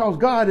 because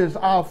God is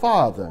our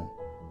Father,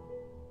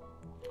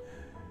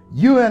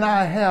 you and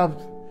I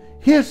have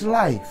his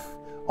life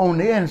on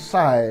the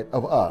inside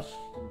of us.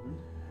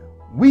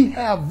 We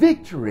have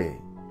victory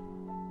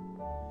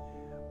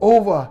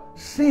over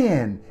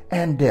sin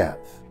and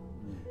death,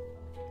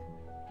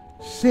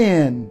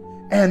 sin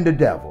and the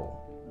devil.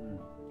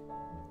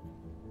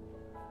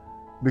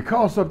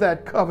 Because of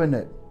that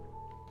covenant,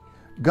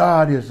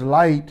 God is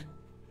light,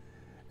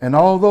 and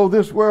although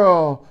this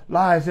world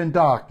lies in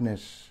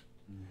darkness,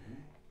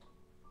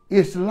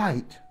 it's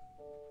light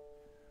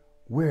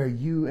where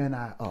you and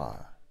I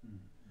are,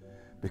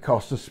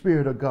 because the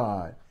Spirit of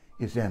God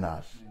is in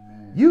us.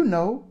 Amen. You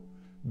know,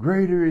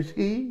 greater is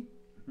he.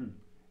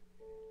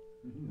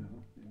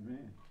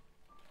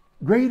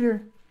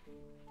 Greater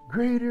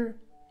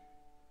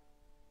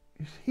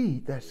is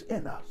he that's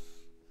in us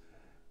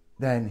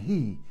than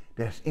he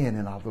that's in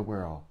and of the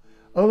world.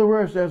 In other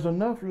words, there's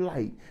enough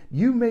light.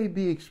 You may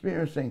be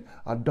experiencing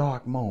a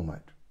dark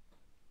moment,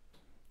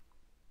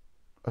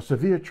 a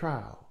severe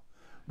trial,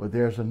 but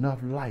there's enough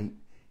light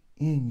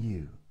in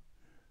you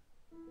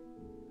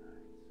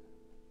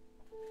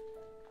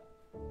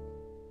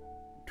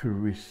to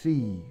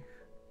receive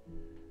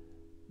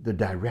the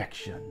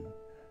direction,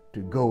 to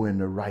go in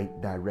the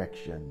right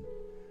direction.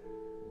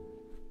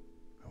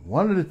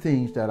 One of the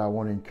things that I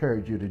want to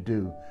encourage you to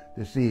do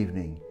this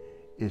evening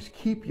is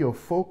keep your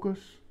focus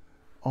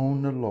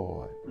on the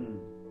Lord.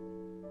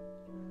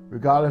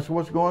 Regardless of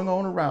what's going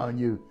on around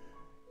you,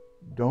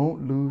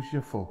 don't lose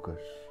your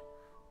focus.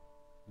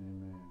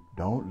 Amen.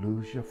 Don't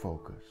lose your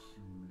focus.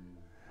 Amen.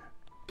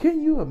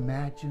 Can you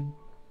imagine?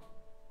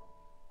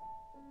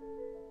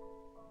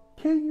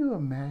 Can you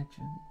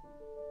imagine?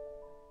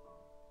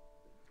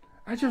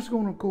 I just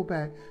want to go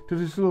back to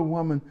this little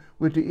woman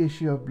with the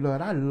issue of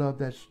blood. I love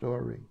that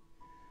story.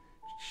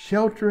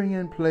 Sheltering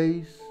in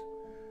place,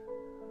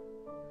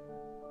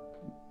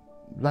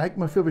 like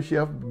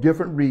Mephibosheth,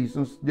 different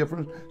reasons,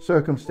 different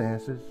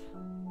circumstances.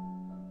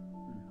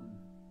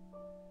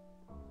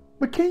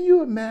 But can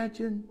you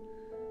imagine?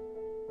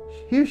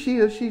 Here she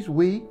is, she's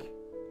weak.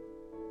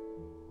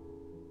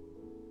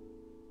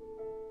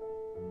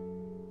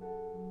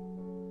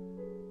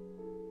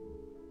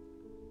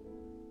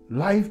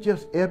 Life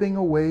just ebbing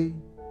away.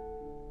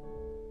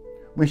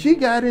 When she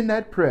got in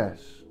that press,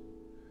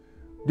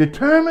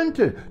 determined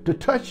to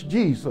touch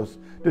Jesus,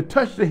 to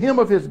touch the hem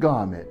of his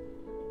garment,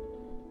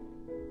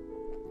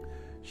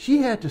 she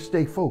had to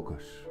stay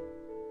focused.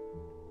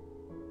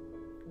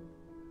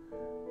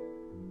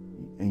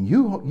 And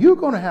you're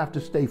going to have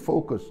to stay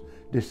focused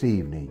this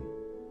evening.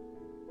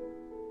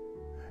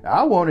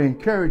 I want to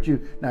encourage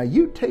you. Now,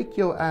 you take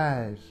your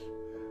eyes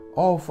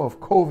off of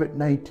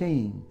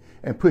COVID-19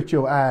 and put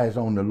your eyes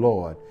on the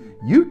Lord.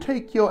 You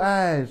take your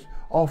eyes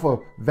off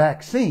of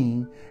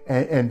vaccine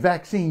and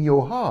vaccine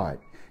your heart.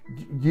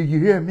 Do you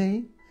hear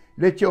me?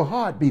 Let your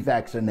heart be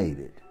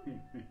vaccinated.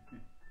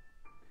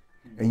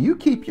 And you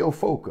keep your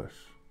focus.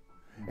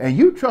 And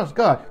you trust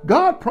God.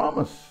 God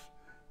promised.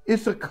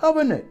 It's a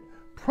covenant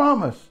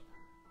promise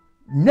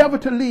never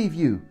to leave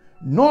you,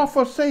 nor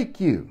forsake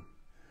you,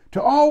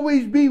 to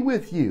always be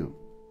with you,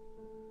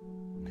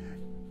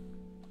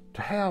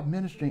 to have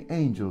ministering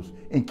angels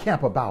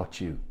encamp about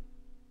you.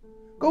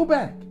 Go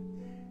back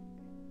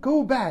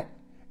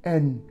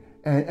and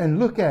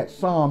look at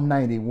Psalm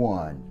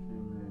 91.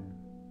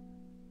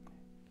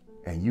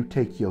 And you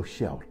take your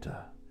shelter,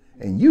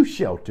 and you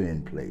shelter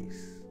in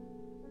place.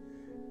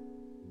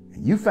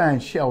 You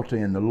find shelter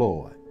in the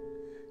Lord.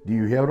 Do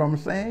you hear what I'm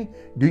saying?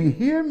 Do you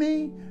hear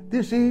me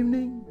this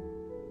evening?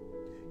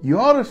 You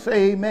ought to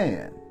say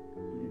amen.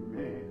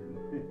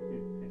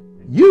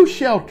 Amen. You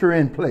shelter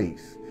in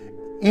place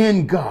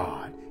in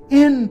God,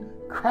 in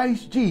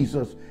Christ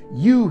Jesus.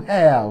 You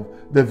have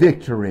the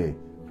victory.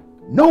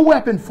 No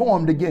weapon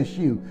formed against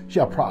you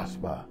shall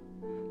prosper.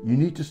 You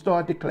need to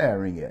start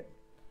declaring it.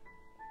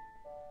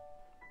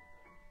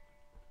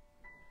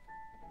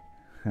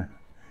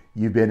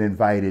 You've been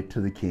invited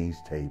to the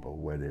King's table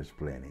where there's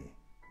plenty.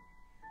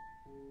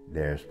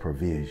 There's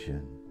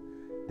provision.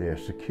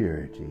 There's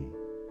security.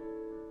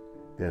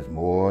 There's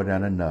more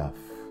than enough.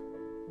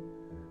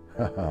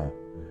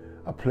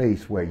 A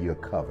place where you're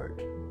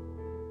covered.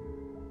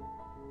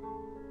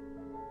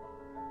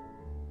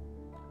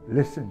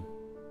 Listen.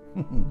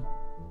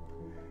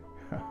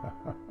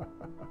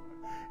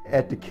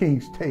 At the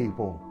King's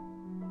table,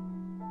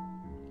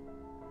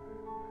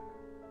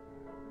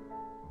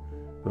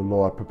 the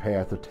Lord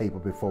prepareth the table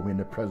before me in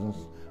the presence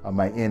of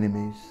my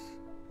enemies.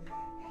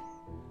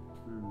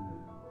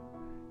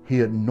 He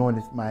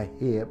anointeth my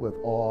head with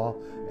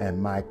oil,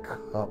 and my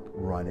cup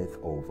runneth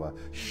over.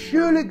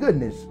 Surely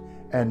goodness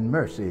and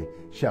mercy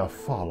shall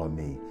follow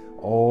me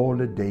all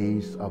the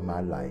days of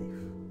my life,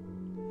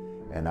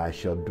 and I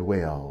shall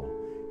dwell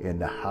in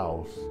the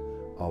house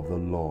of the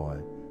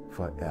Lord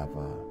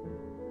forever.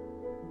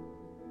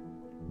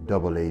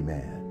 Double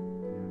amen.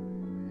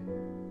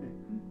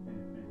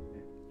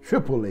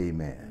 Triple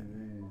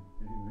amen.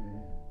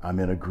 Amen. I'm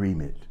in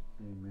agreement.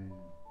 Amen.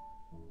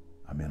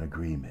 I'm in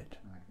agreement.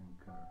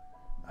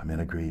 I'm in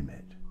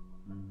agreement.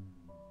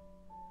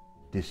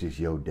 This is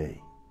your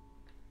day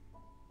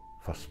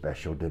for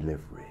special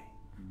delivery.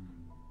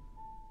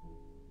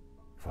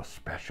 For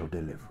special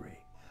delivery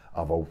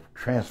of a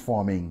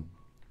transforming,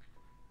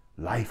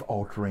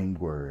 life-altering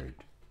word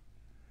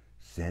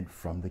sent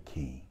from the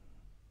King.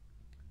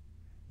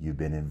 You've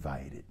been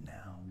invited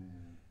now.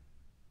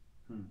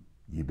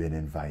 You've been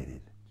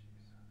invited.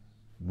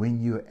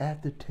 When you're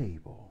at the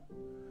table,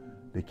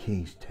 the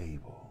King's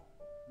table,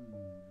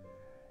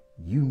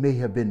 you may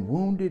have been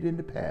wounded in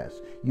the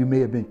past. You may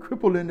have been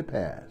crippled in the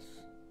past.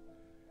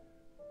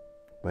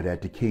 But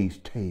at the King's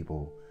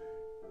table,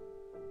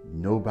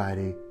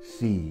 nobody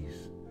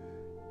sees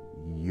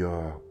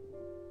your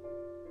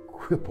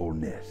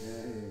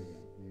crippledness.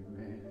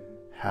 Amen.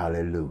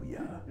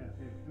 Hallelujah.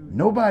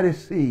 Nobody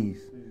sees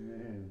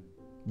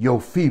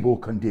your feeble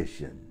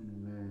condition.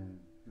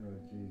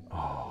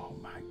 Oh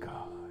my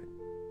God.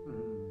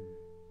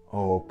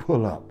 Oh,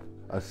 pull up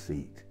a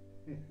seat.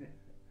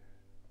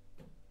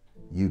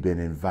 You've been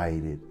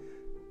invited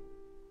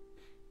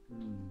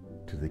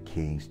to the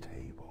King's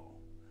table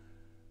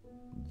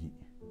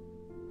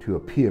to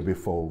appear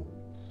before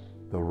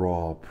the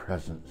royal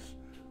presence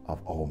of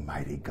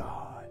Almighty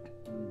God,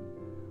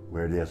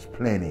 where there's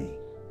plenty,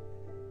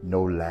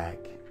 no lack,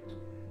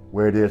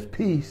 where there's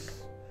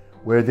peace,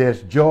 where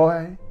there's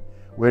joy,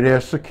 where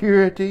there's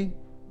security.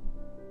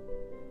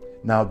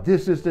 Now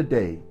this is the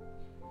day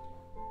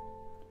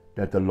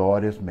that the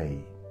Lord has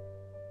made.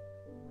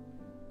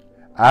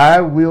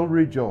 I will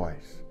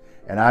rejoice,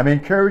 and I'm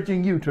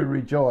encouraging you to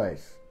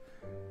rejoice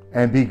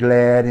and be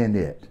glad in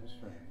it.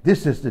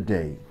 This is the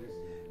day.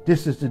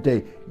 This is the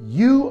day.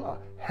 You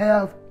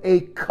have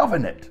a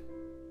covenant.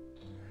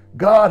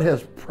 God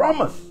has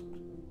promised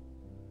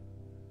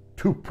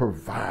to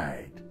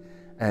provide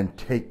and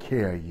take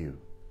care of you.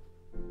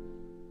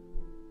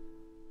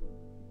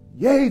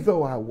 Yea,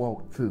 though I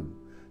walk through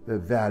the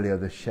valley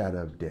of the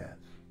shadow of death,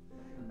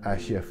 I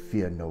shall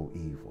fear no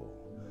evil,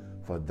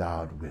 for thou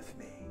art with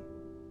me.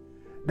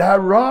 Thy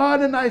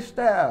rod and thy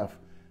staff,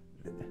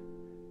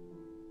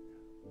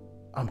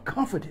 I'm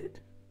comforted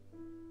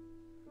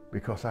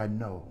because I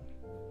know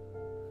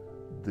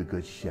the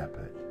good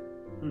shepherd.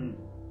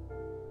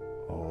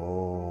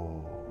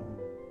 Oh,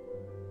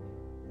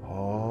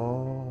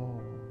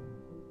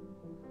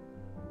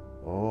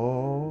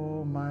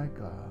 my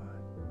God.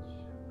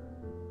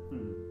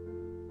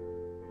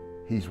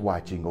 He's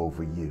watching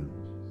over you.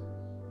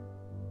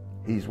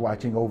 He's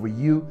watching over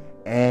you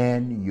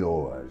and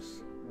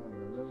yours.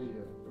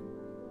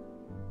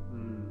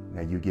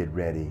 Now you get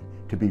ready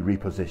to be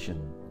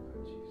repositioned.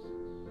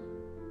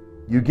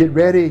 You get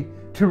ready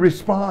to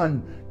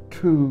respond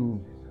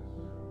to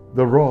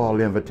the royal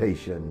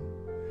invitation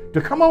to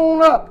come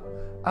on up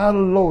out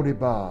of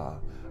Lo-debar,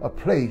 a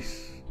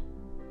place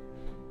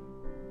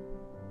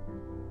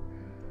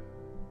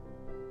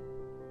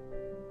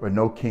where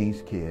no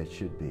king's kid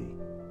should be.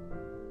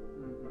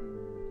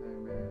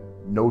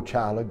 No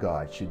child of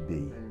God should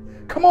be.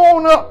 Come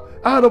on up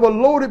out of a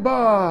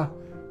Lo-debar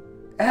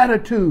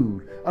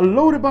attitude, a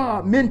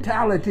Lo-debar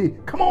mentality.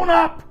 Come on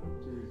up.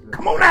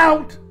 Come on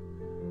out.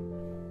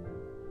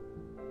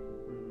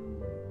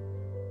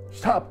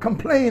 Stop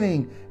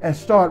complaining and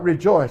start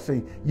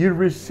rejoicing. You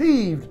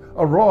received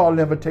a royal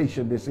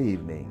invitation this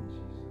evening.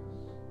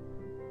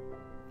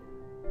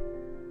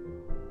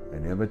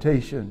 An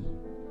invitation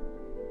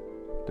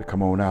to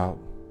come on out.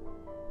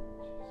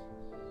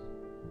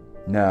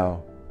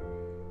 Now,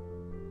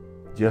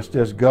 Just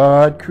as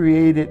God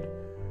created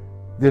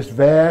this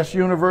vast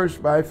universe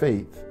by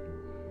faith,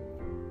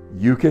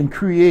 you can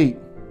create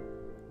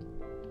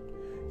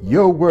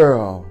your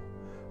world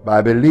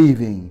by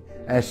believing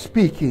and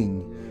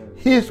speaking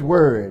His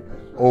word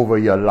over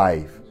your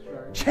life.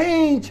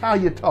 Change how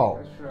you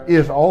talk.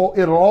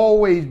 It'll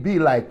always be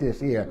like this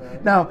here.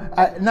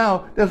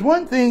 Now, there's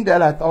one thing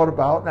that I thought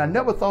about, and I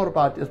never thought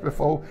about this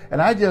before,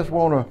 and I just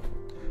want to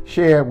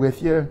share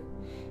with you.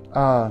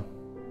 I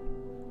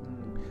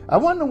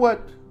wonder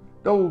what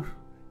those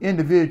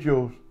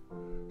individuals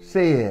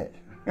said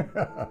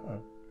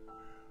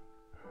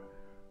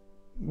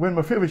when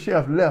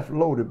Mephibosheth left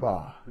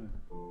Lo-debar.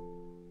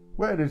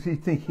 Where does he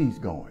think he's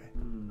going?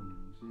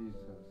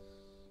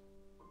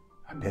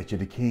 I bet you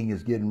the king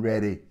is getting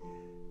ready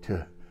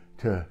to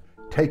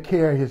take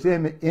care of his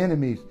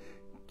enemies.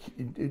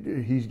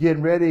 He's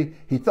getting ready.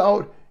 He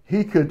thought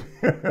he could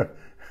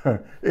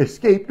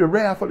escape the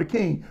wrath of the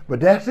king, but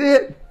that's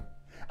it.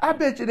 I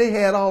bet you they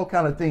had all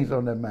kind of things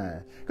on their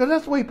mind, because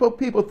that's the way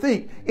people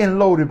think in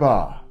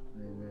Lo-debar.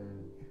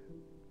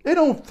 They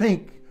don't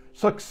think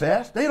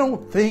success. They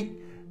don't think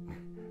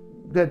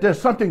that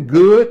there's something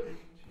good,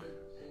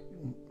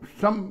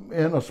 some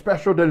in a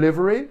special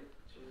delivery.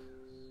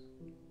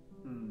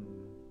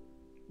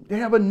 They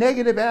have a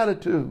negative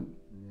attitude.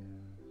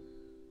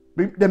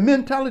 The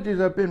mentalities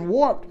have been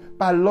warped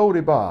by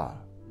Lo-debar.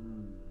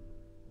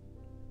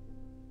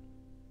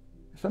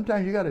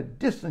 Sometimes you got to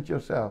distance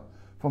yourself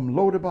from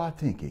Lo-debar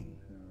thinking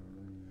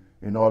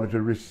in order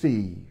to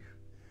receive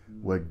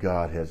what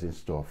God has in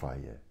store for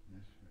you.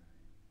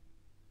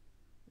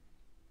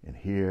 And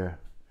here,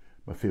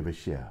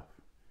 Mephibosheth,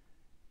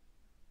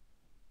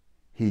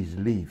 he's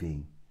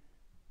leaving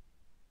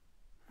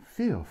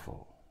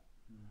fearful.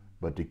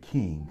 But the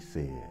king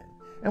said,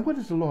 and what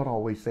is the Lord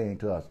always saying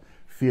to us?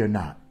 Fear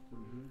not,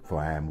 for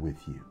I am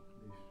with you.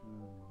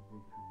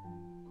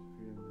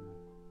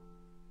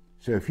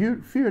 So if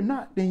you fear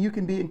not, then you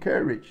can be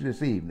encouraged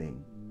this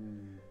evening.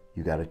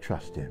 You got to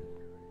trust him.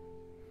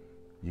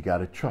 You got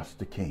to trust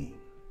the king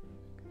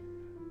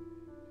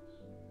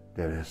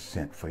that is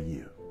sent for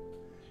you.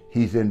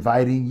 He's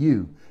inviting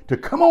you to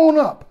come on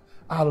up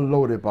out of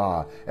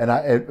Lo-debar.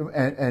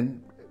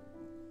 And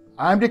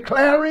I'm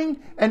declaring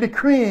and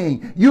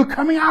decreeing you're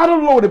coming out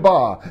of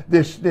Lo-debar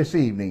this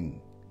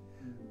evening.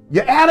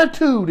 Your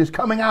attitude is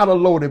coming out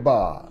of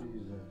Lo-debar.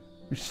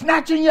 You're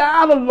snatching you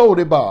out of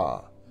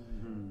Lo-debar.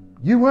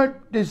 You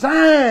weren't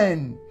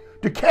designed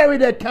to carry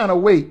that kind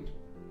of weight,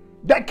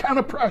 that kind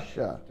of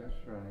pressure. That's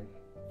right.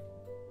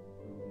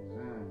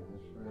 Designed.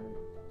 That's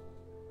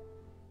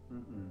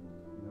right.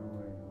 No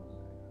way.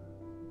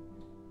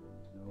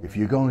 No. If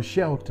you're going to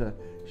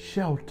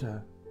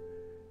shelter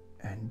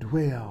and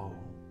dwell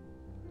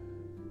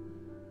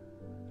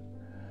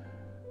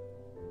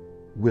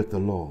with the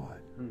Lord,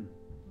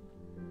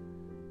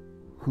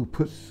 who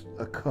puts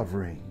a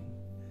covering,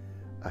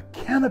 a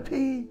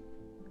canopy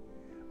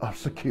of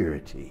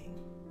security,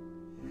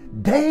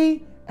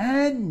 day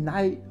and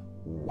night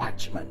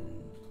watchman.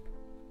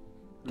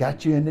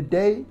 Got you in the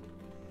day,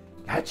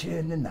 got you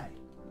in the night.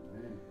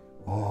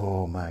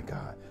 Oh my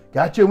God.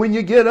 Got you when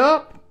you get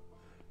up,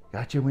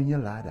 got you when you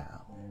lie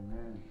down.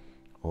 Amen.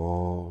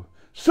 Oh,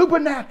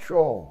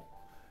 supernatural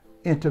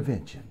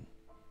intervention.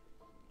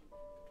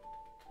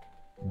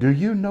 Do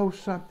you know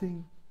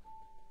something?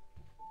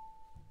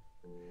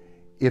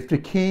 If the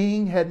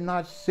king had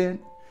not sent,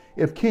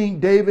 if King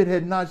David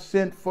had not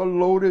sent for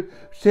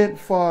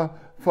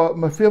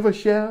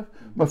Mephibosheth,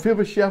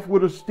 Mephibosheth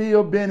would have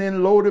still been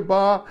in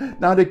Lo-debar.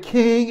 Now the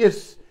king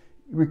is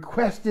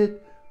requested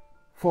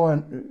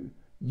for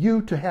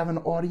you to have an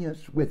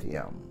audience with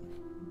him.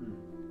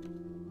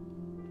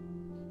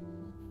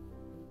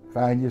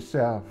 Find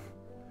yourself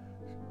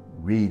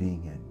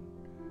reading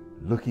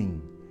and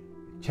looking,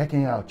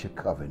 checking out your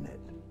covenant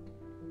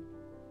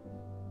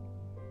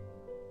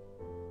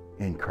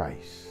in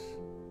Christ.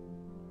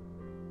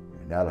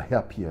 And that'll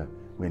help you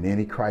when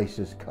any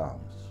crisis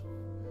comes,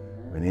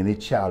 when any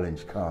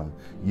challenge comes.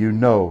 You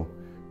know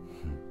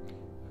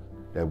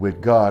that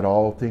with God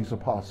all things are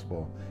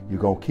possible. You're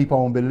going to keep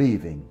on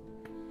believing.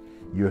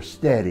 You're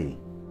steady.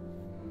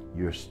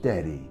 You're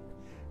steady.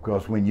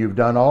 Because when you've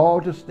done all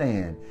to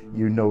stand,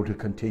 you know to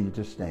continue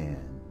to stand.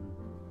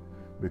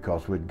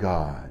 Because with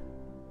God,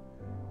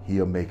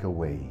 he'll make a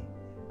way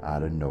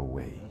out of no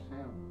way.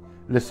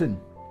 Listen,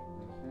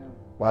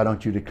 why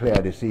don't you declare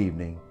this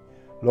evening,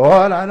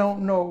 Lord, I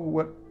don't know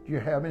what you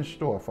have in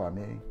store for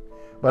me,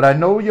 but I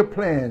know your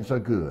plans are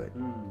good.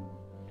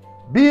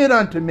 Be it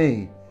unto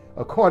me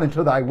according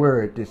to thy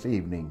word this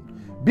evening.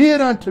 Be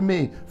it unto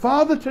me.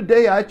 Father,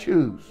 today I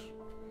choose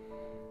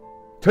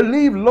to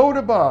leave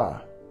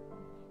Lo-debar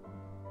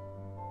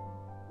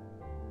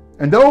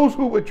and those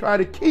who would try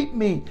to keep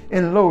me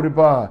in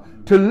Lo-debar,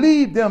 to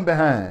leave them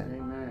behind.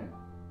 Amen.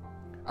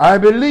 I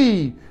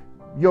believe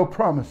your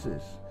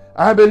promises.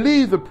 I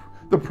believe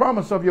the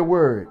promise of your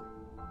word.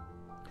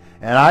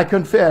 And I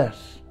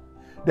confess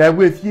that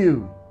with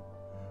you,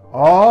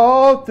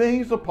 all all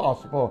things are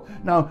possible.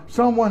 Now,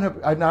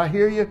 I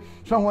hear you.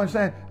 Someone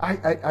saying,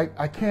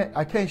 I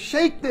can't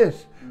shake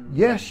this.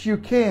 Yes, you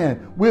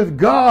can. With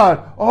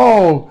God,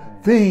 all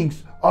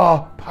things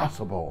are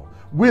possible.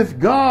 With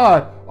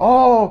God,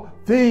 all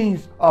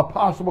things are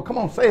possible. Come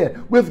on, say it.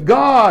 With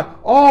God,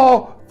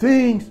 all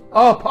things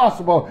are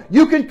possible.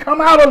 You can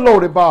come out of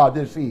Lo-debar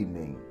this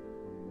evening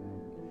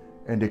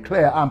and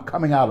declare, I'm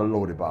coming out of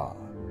Lo-debar.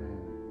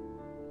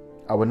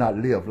 I will not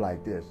live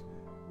like this.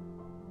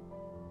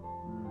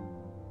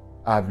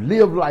 I've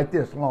lived like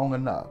this long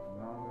enough.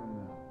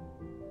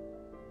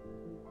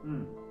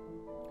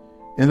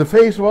 In the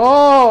face of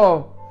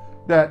all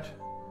that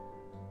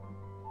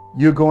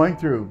you're going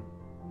through,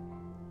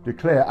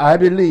 declare, I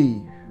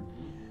believe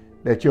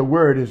that your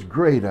word is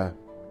greater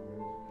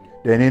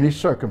than any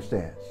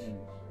circumstance.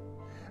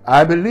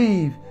 I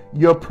believe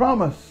your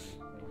promise,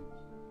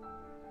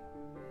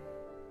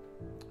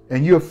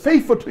 and you're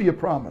faithful to your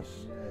promise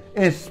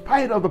in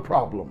spite of the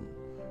problem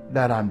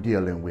that I'm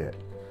dealing with.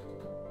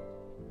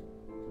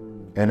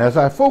 And as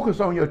I focus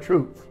on your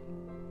truth,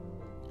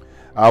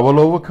 I will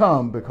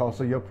overcome because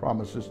of your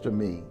promises to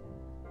me.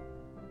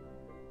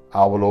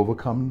 I will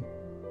overcome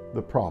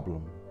the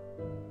problem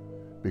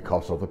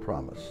because of the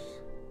promise.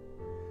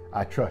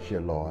 I trust you,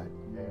 Lord.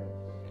 Yes.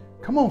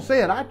 Come on,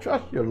 say it. I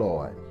trust you,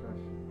 Lord.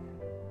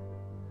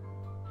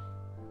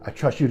 I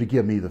trust you to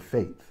give me the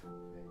faith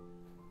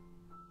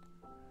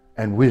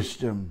and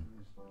wisdom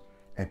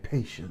and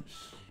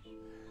patience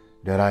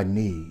that I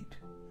need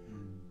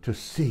to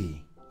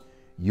see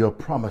your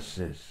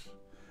promises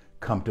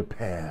come to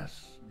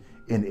pass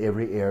in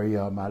every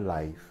area of my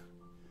life.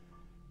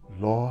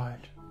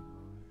 Lord,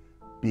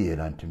 be it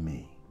unto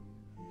me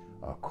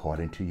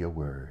according to your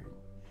word.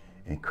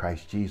 In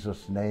Christ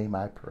Jesus' name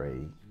I pray.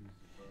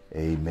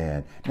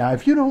 Amen. Now,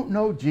 if you don't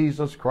know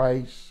Jesus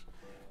Christ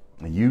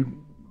and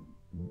you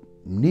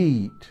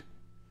need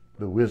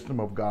the wisdom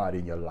of God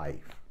in your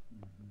life,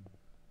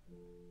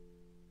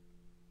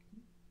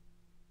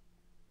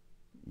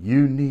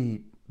 you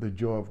need the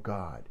joy of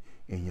God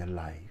in your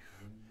life,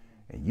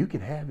 and you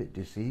can have it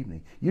this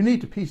evening. You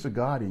need the peace of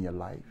God in your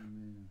life.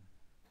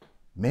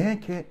 Man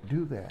can't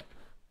do that.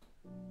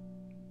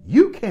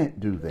 You can't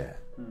do that.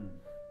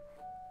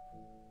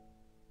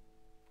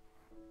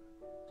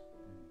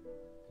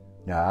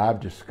 Now, I've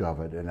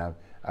discovered, and I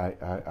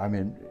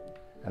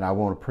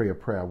want to pray a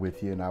prayer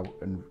with you, and I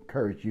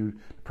encourage you to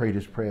pray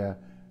this prayer.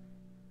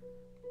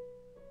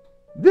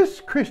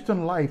 This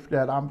Christian life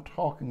that I'm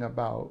talking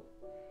about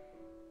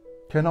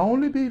can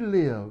only be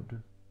lived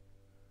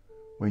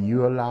when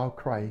you allow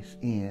Christ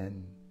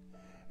in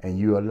and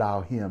you allow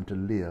him to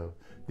live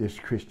this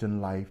Christian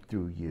life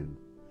through you.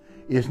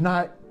 It's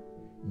not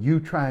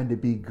you trying to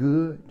be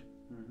good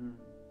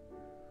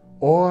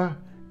or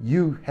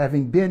you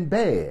having been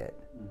bad.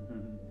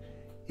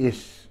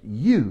 It's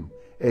you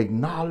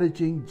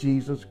acknowledging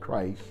Jesus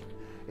Christ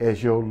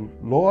as your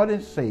Lord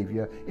and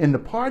Savior in the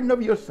pardon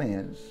of your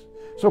sins.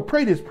 So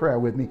pray this prayer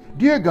with me.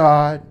 Dear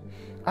God,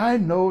 I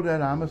know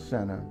that I'm a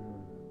sinner,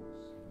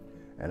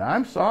 and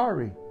I'm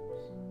sorry.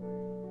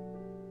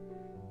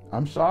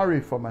 I'm sorry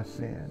for my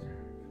sin,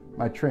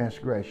 my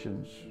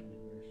transgressions.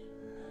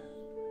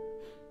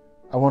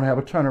 I want to have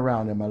a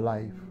turnaround in my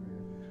life.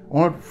 I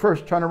want to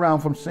first turn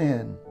around from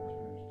sin.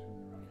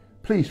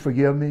 Please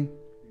forgive me.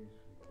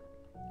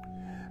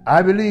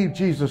 I believe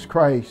Jesus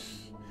Christ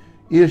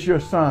is your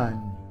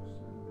Son.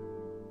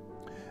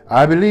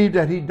 I believe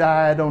that he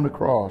died on the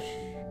cross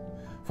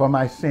for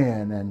my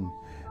sin,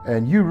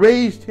 and you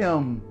raised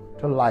him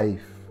to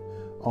life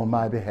on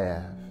my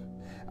behalf.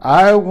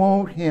 I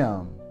want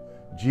him,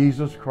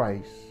 Jesus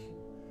Christ,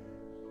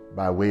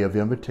 by way of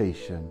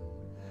invitation,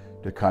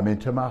 to come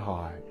into my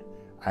heart.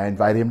 I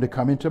invite him to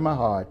come into my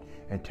heart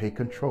and take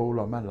control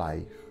of my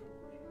life.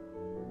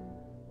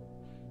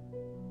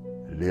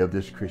 Live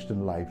this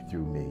Christian life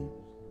through me.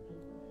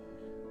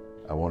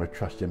 I want to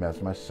trust him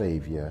as my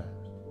Savior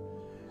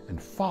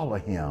and follow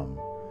him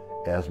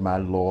as my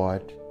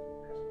Lord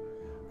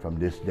from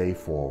this day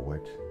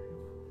forward.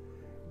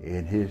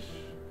 In his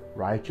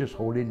righteous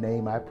holy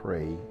name I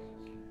pray,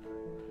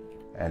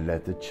 and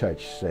let the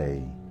church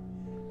say,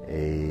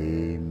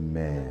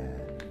 amen.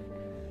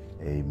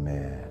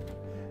 Amen.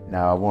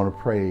 Now I want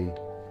to pray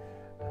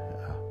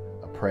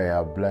a prayer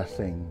of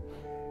blessing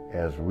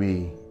as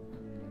we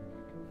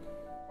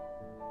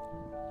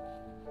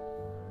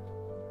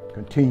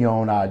continue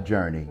on our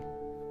journey.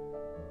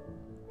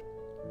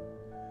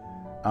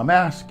 I'm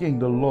asking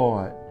the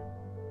Lord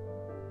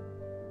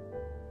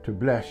to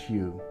bless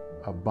you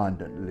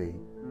abundantly.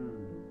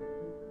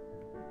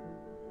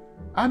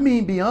 I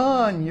mean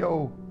beyond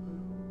your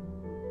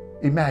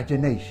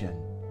imagination,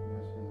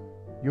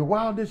 your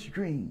wildest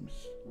dreams.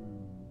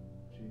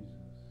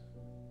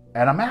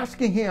 And I'm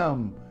asking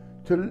him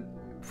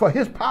for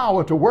his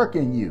power to work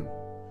in you,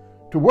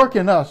 to work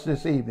in us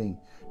this evening,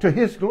 to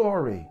his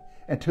glory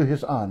and to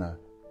his honor.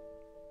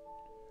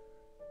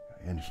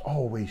 And it's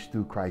always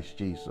through Christ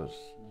Jesus.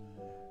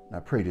 Now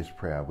pray this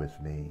prayer with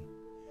me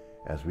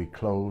as we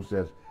close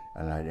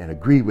and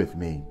agree with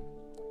me.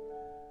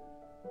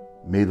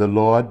 May the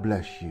Lord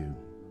bless you.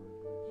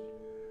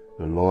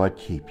 The Lord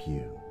keep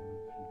you.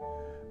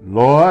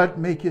 Lord,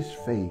 make his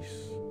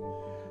face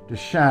to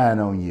shine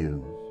on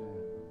you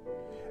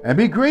and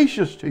be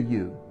gracious to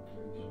you.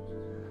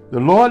 The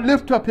Lord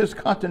lift up his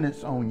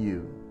countenance on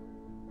you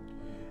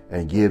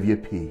and give you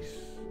peace.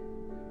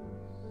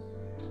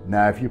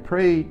 Now, if you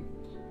prayed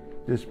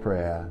this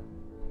prayer,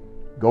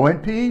 go in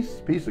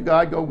peace. Peace of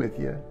God go with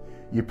you.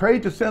 You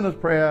prayed the sinner's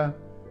prayer,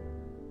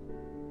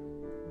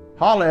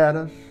 holler at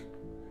us.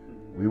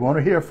 We want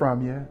to hear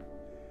from you.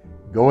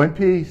 Go in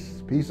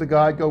peace. Peace of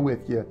God go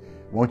with you.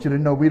 Want you to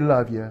know we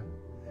love you.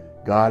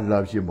 God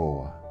loves you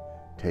more.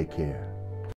 Take care.